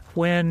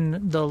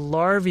 When the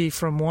larvae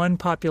from one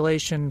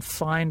population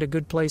find a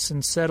good place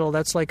and settle,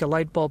 that's like a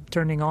light bulb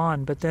turning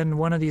on, but then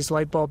one of these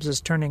light bulbs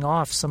is turning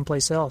off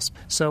someplace else.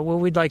 So what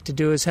we'd like to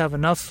do is have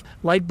enough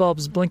light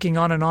bulbs blinking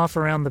on and off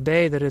around the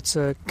bay that it's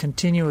a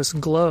continuous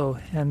glow,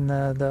 and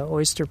the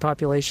oyster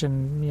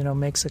population,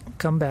 makes a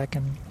comeback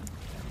and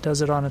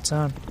does it on its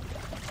own.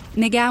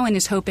 McGowan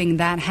is hoping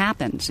that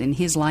happens in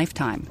his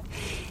lifetime.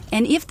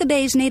 And if the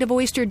bay's native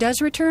oyster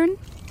does return,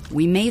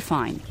 we may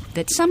find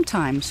that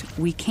sometimes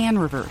we can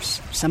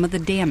reverse some of the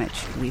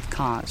damage we've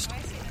caused.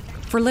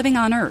 For Living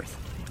on Earth,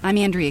 I'm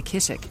Andrea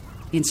Kissick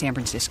in San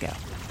Francisco.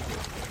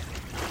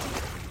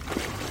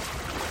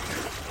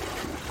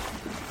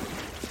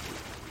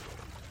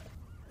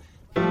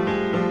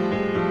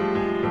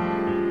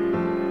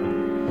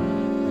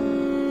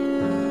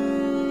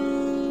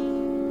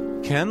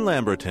 Ken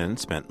Lamberton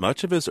spent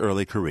much of his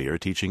early career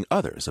teaching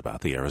others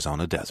about the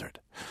Arizona desert.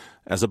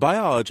 As a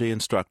biology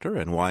instructor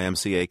and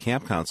YMCA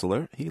camp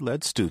counselor, he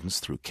led students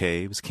through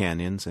caves,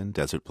 canyons, and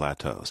desert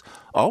plateaus,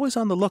 always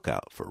on the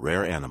lookout for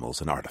rare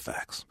animals and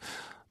artifacts.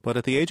 But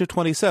at the age of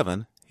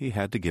 27, he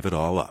had to give it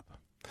all up.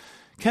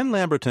 Ken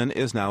Lamberton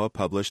is now a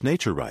published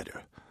nature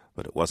writer,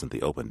 but it wasn't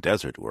the open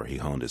desert where he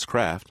honed his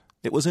craft.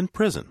 It was in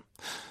prison.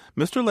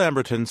 Mr.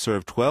 Lamberton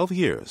served 12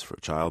 years for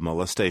child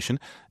molestation,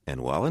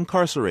 and while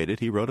incarcerated,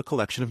 he wrote a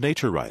collection of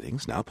nature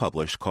writings, now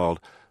published,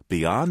 called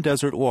Beyond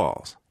Desert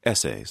Walls,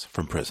 Essays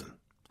from Prison.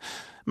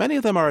 Many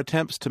of them are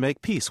attempts to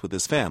make peace with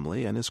his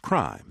family and his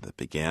crime that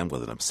began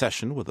with an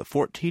obsession with a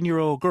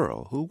 14-year-old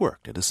girl who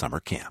worked at his summer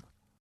camp.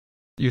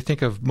 You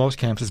think of most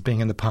camps as being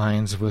in the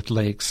pines with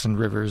lakes and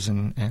rivers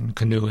and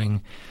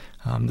canoeing.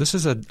 This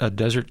is a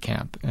desert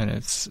camp, and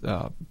it's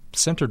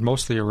centered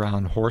mostly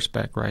around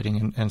horseback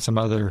riding and some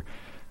other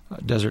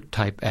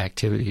desert-type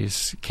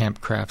activities,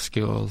 campcraft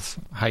skills,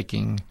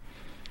 hiking.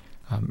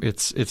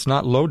 It's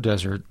not low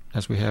desert,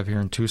 as we have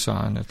here in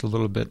Tucson. It's a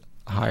little bit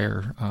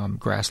higher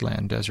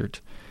grassland desert.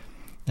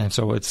 And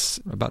so it's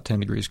about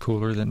 10 degrees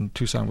cooler than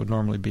Tucson would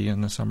normally be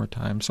in the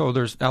summertime. So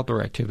there's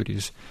outdoor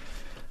activities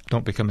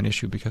don't become an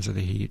issue because of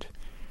the heat.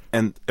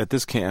 And at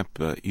this camp,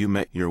 you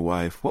met your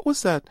wife. What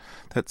was that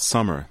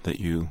summer that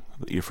you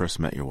first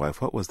met your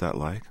wife? What was that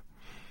like?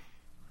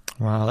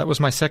 Well, that was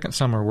my second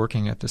summer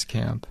working at this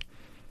camp.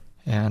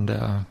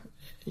 And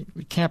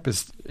camp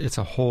it's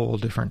a whole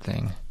different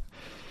thing.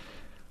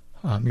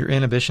 Your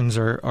inhibitions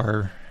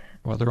are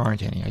well, there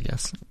aren't any, I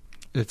guess.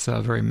 It's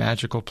a very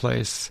magical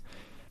place.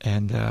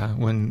 And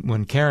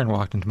when Karen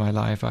walked into my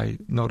life, I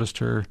noticed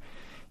her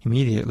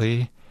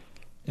immediately,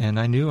 and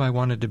I knew I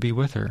wanted to be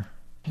with her.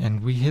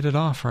 And we hit it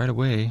off right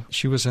away.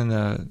 She was in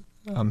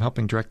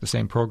helping direct the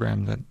same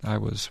program that I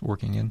was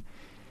working in.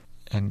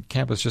 And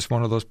camp is just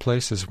one of those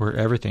places where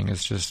everything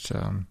is just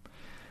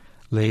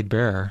laid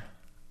bare.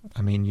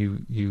 I mean,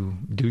 you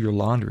do your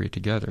laundry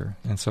together.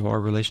 And so our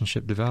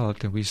relationship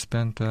developed, and we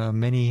spent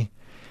many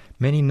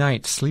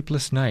nights,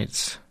 sleepless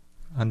nights,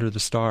 under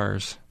the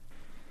stars.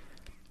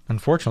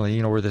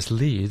 Unfortunately, where this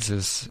leads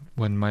is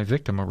when my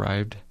victim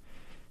arrived,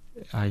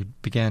 I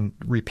began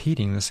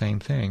repeating the same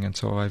thing, and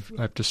so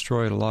I've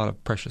destroyed a lot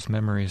of precious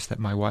memories that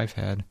my wife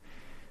had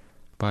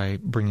by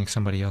bringing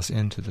somebody else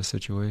into the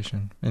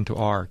situation, into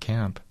our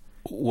camp.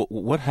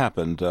 What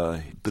happened?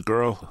 The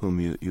girl whom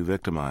you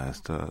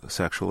victimized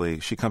sexually,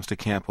 she comes to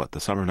camp, the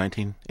summer of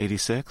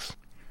 1986?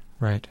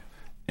 Right.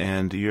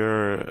 And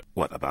you're,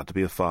 about to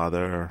be a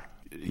father?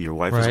 Your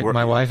wife is working?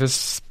 My wife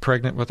is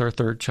pregnant with our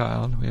third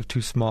child. We have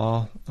two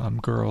small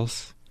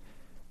girls.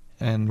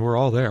 And we're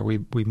all there. We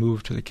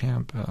moved to the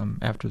camp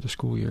after the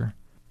school year.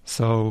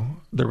 So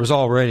there was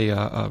already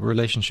a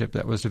relationship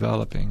that was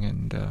developing,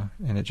 and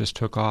it just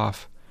took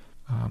off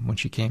when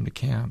she came to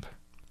camp.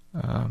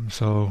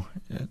 So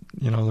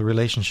the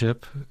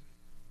relationship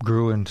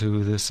grew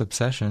into this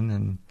obsession,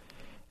 and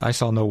I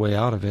saw no way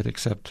out of it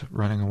except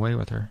running away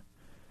with her.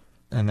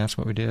 And that's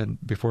what we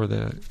did. Before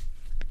the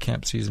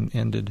camp season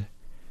ended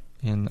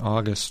in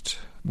August,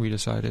 we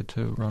decided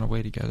to run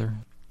away together.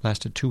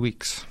 Lasted 2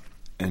 weeks.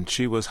 And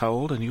she was how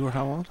old, and you were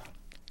how old?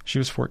 She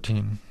was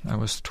 14. I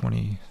was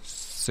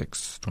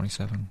 26,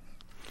 27.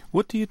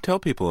 What do you tell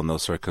people in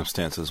those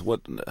circumstances?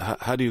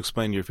 How do you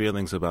explain your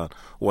feelings about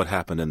what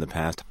happened in the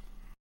past?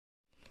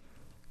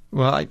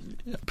 Well,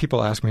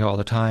 people ask me all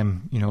the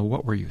time,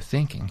 what were you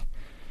thinking?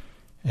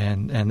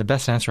 And the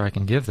best answer I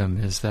can give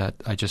them is that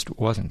I just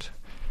wasn't.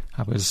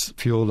 I was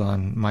fueled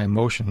on my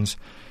emotions,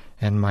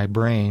 and my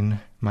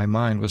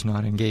mind was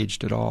not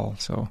engaged at all.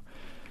 So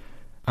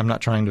I'm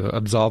not trying to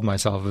absolve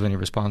myself of any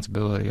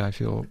responsibility. I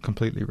feel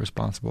completely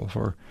responsible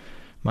for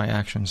my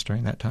actions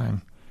during that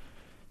time,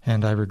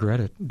 and I regret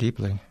it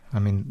deeply. I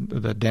mean,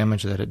 the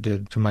damage that it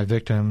did to my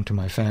victim, to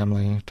my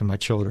family, to my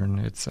children,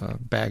 it's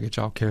baggage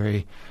I'll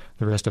carry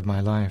the rest of my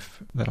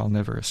life that I'll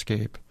never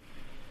escape.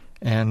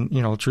 And,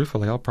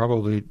 truthfully, I'll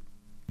probably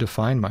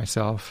define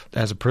myself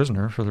as a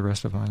prisoner for the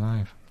rest of my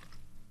life.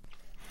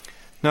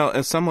 Now,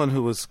 as someone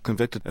who was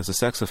convicted as a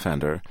sex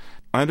offender,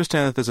 I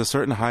understand that there's a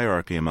certain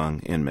hierarchy among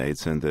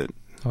inmates, and that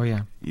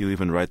you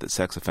even write that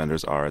sex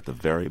offenders are at the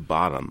very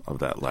bottom of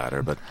that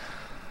ladder. But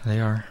they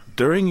are.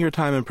 During your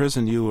time in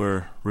prison, you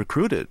were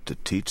recruited to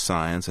teach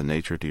science and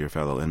nature to your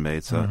fellow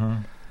inmates.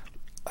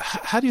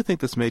 How do you think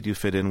this made you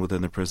fit in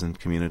within the prison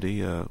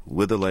community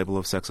with the label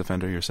of sex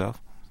offender yourself?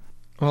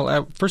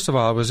 Well, first of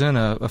all, I was in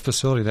a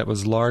facility that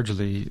was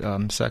largely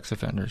sex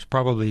offenders,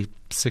 probably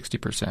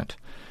 60%.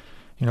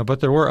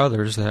 But there were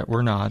others that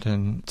were not,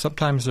 and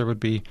sometimes there would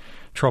be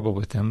trouble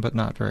with them, but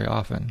not very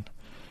often.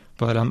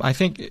 But I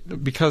think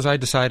because I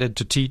decided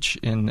to teach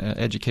in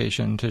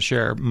education, to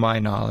share my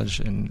knowledge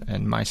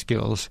and my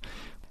skills,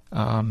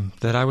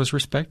 that I was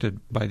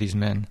respected by these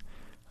men.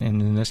 And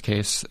in this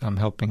case,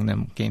 helping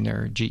them gain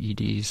their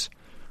GEDs.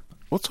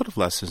 What sort of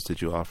lessons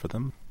did you offer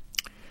them?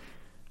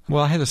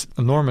 Well, I had this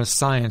enormous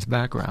science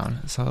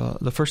background, so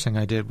the first thing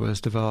I did was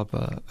develop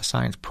a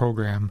science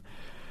program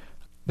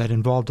that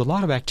involved a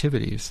lot of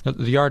activities.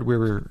 The yard we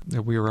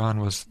were on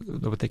was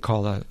what they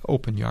call an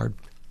open yard,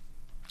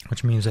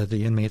 which means that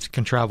the inmates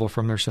can travel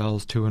from their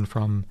cells to and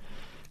from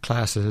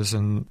classes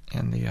and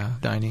the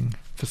dining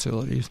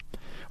facilities.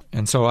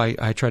 And so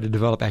I tried to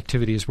develop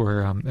activities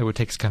where it would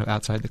take us kind of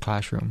outside the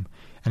classroom.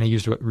 And I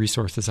used what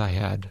resources I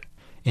had,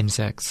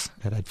 insects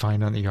that I'd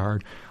find on the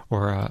yard,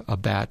 or a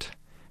bat,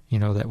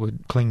 that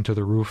would cling to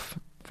the roof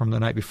from the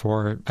night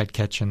before. I'd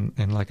catch in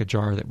like a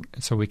jar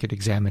so we could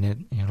examine it,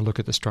 look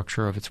at the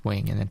structure of its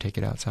wing, and then take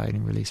it outside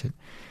and release it.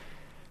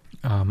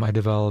 I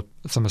developed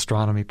some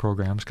astronomy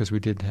programs because we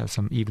did have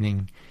some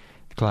evening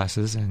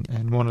classes,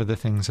 and one of the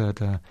things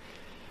that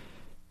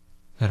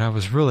I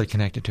was really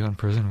connected to in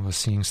prison was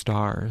seeing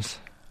stars.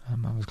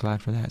 I was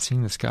glad for that,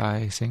 seeing the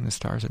sky, seeing the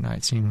stars at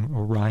night, seeing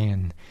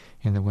Orion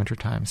in the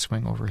wintertime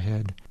swing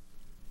overhead.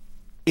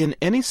 In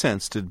any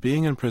sense, did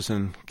being in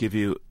prison give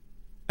you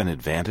an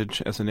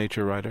advantage as a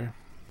nature writer?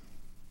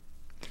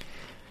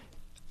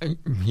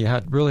 Yeah,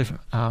 it really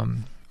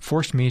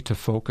forced me to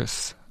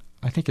focus.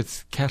 I think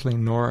it's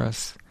Kathleen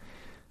Norris.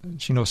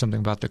 She knows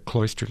something about the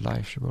cloistered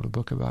life. She wrote a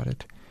book about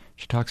it.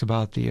 She talks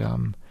about the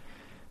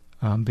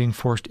being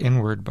forced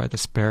inward by the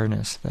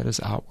spareness that is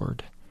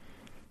outward.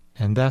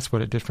 And that's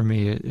what it did for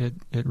me.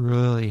 It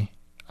really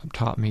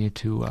taught me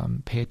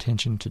to pay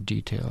attention to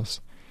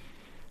details.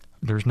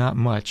 There's not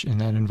much in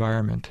that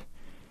environment.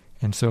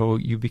 And so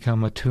you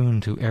become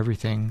attuned to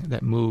everything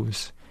that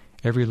moves,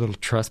 every little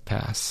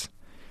trespass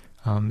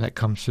that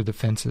comes through the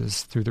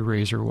fences, through the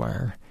razor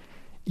wire,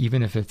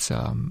 even if it's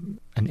an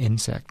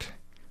insect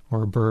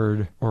or a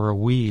bird or a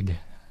weed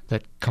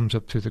that comes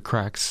up through the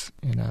cracks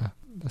in a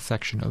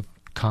section of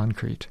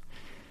concrete.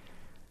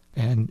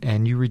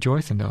 And you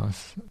rejoice in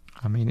those.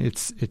 I mean,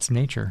 it's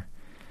nature.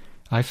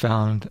 I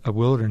found a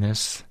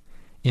wilderness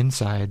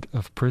inside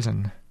of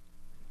prison,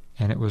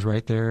 and it was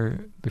right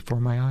there before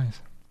my eyes.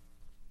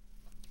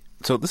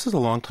 So this is a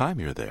long time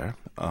you're there.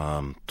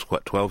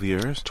 12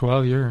 years?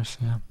 12 years,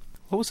 yeah.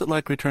 What was it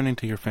like returning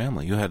to your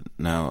family? You had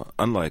now,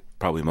 unlike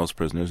probably most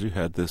prisoners, you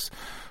had this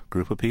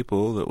group of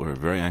people that were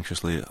very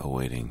anxiously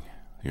awaiting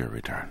your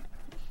return.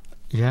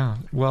 Yeah,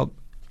 well,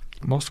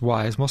 most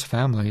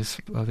families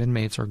of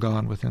inmates are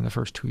gone within the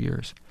first 2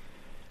 years.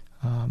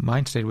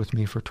 Mine stayed with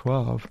me for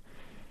 12.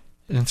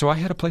 And so I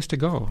had a place to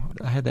go.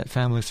 I had that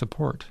family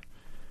support.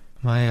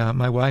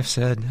 My wife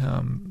said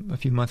a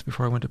few months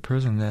before I went to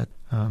prison that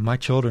my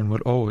children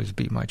would always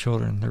be my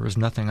children. There was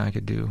nothing I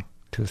could do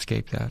to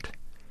escape that.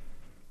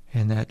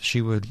 And that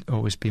she would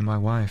always be my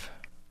wife.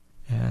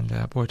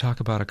 And boy, talk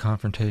about a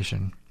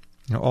confrontation.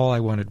 All I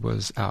wanted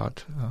was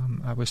out.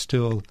 I was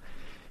still,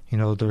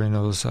 during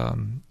those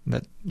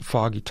that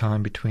foggy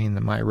time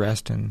between my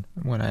arrest and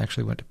when I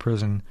actually went to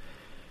prison,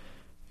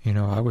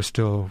 I was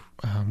still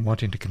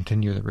wanting to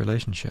continue the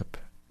relationship.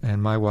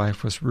 And my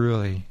wife was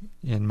really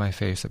in my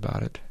face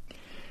about it.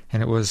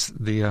 And it was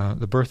the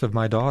birth of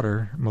my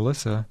daughter,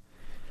 Melissa,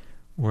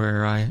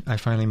 where I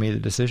finally made the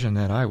decision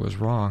that I was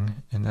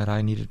wrong and that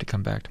I needed to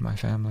come back to my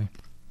family.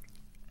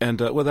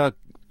 And without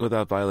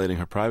violating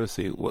her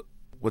privacy,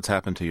 what's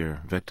happened to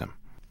your victim?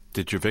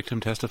 Did your victim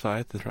testify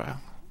at the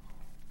trial?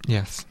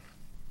 Yes.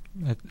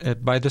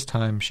 By this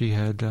time, she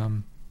had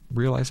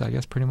realized, I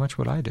guess, pretty much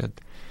what I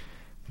did,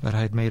 that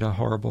I had made a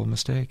horrible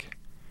mistake.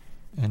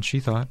 And she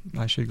thought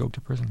I should go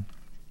to prison.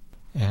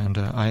 And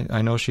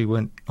I know she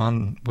went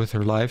on with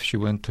her life. She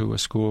went to a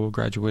school,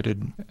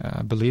 graduated,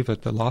 I believe,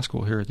 at the law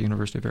school here at the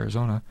University of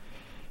Arizona,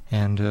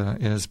 and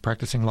is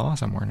practicing law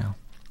somewhere now.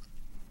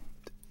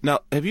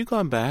 Now, have you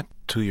gone back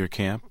to your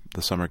camp,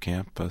 the summer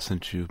camp,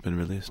 since you've been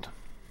released?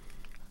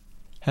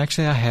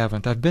 Actually, I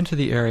haven't. I've been to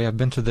the area. I've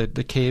been to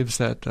the caves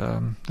that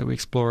we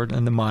explored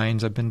and the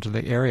mines. I've been to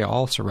the area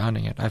all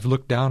surrounding it. I've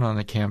looked down on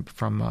the camp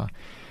from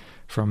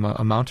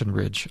a mountain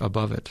ridge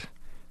above it.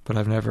 But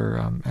I've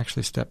never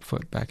actually stepped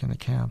foot back in the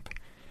camp.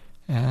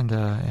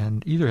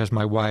 And either has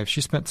my wife.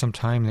 She spent some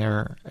time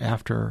there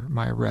after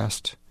my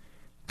arrest,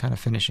 kind of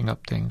finishing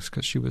up things,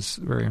 because she was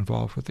very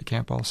involved with the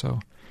camp also.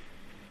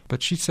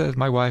 But she says,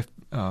 my wife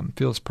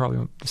feels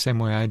probably the same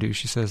way I do.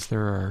 She says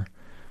there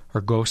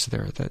are ghosts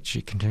there that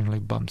she continually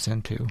bumps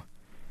into.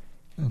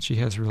 And she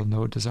has real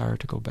no desire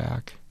to go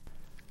back.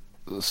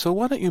 So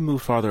why don't you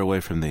move farther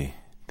away from the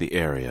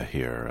area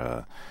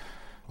here?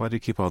 Why do you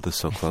keep all this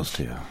so close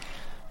to you?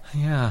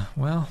 Yeah,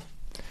 well,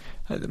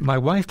 my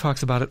wife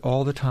talks about it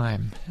all the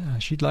time.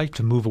 She'd like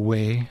to move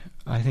away.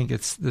 I think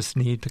it's this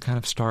need to kind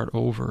of start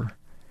over.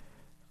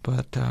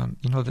 But,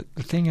 the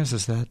thing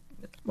is that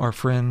our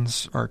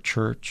friends, our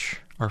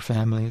church, our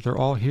family, they're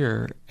all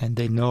here, and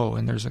they know,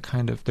 and there's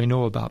they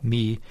know about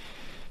me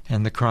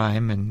and the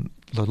crime and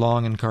the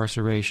long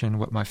incarceration,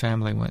 what my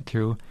family went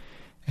through,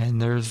 and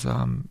there's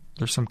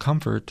some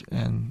comfort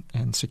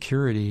and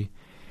security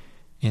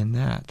in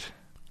that.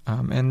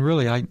 And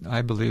really,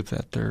 I believe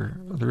that there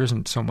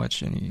isn't so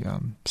much any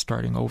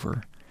starting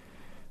over.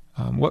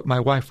 What my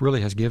wife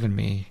really has given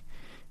me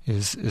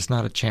is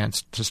not a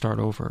chance to start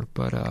over,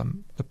 but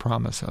the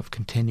promise of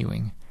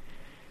continuing.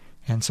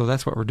 And so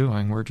that's what we're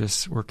doing.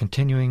 We're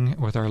continuing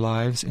with our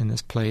lives in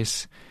this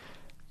place,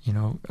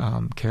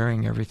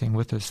 carrying everything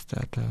with us,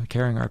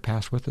 carrying our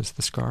past with us,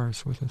 the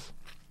scars with us.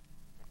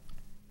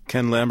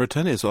 Ken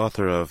Lamberton is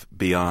author of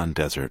Beyond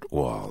Desert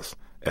Walls,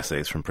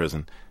 Essays from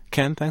Prison.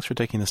 Ken, thanks for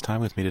taking this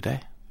time with me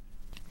today.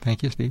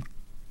 Thank you, Steve.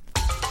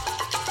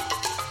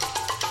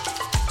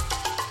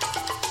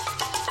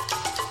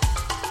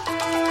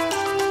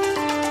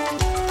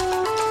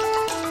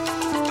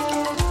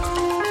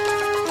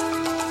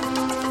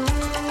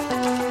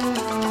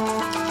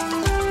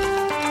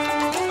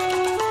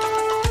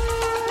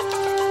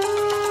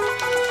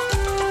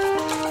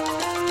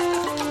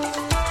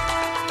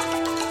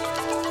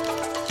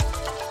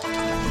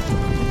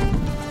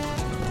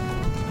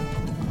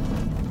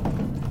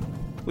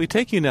 We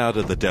take you now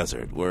to the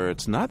desert, where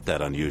it's not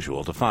that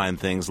unusual to find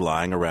things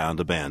lying around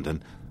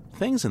abandoned,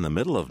 things in the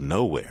middle of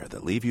nowhere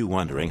that leave you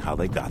wondering how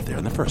they got there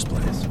in the first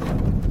place.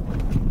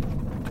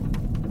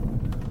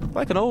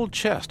 Like an old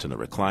chest in a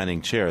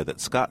reclining chair that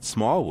Scott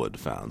Smallwood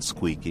found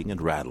squeaking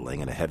and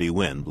rattling in a heavy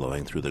wind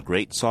blowing through the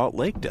Great Salt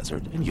Lake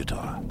Desert in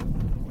Utah.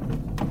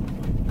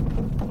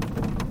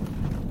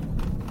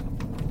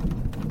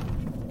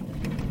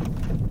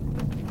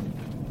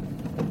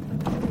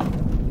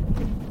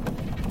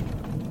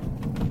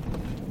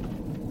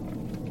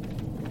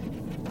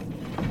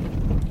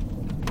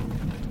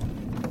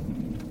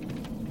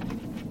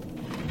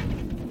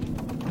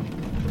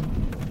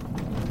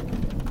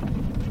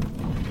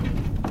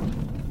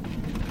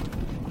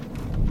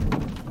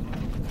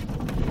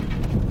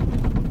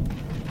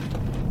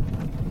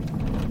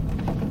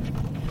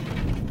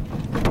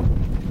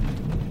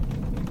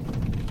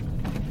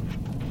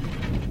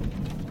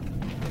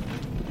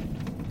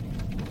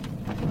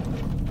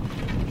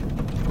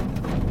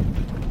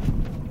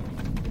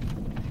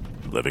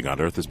 Living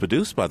on Earth is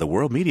produced by the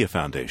World Media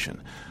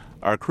Foundation.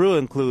 Our crew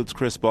includes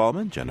Chris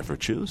Ballman, Jennifer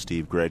Chu,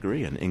 Steve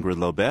Gregory, and Ingrid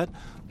Lobet,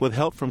 with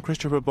help from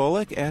Christopher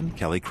Bullock and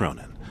Kelly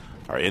Cronin.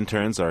 Our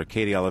interns are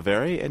Katie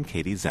Oliveri and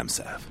Katie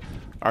Zemsev.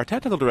 Our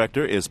technical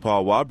director is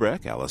Paul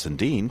Wabreck. Allison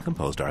Dean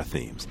composed our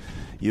themes.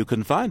 You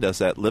can find us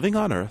at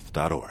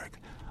livingonearth.org.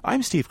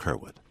 I'm Steve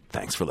Curwood.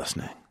 Thanks for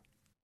listening.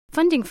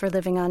 Funding for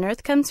Living on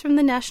Earth comes from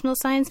the National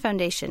Science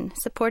Foundation,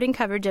 supporting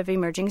coverage of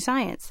emerging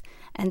science,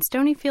 and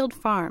Stonyfield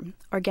Farm,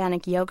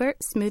 organic yogurt,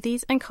 smoothies,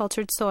 and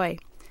cultured soy.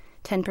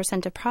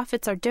 10% of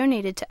profits are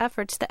donated to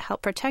efforts that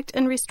help protect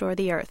and restore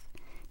the earth.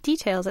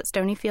 Details at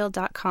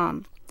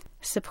stonyfield.com.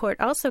 Support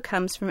also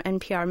comes from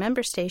NPR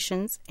member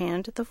stations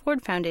and the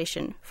Ford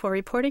Foundation for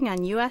reporting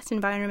on U.S.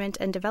 environment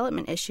and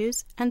development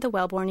issues and the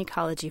Wellborn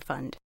Ecology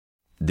Fund.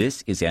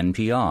 This is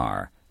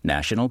NPR,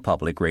 National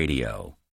Public Radio.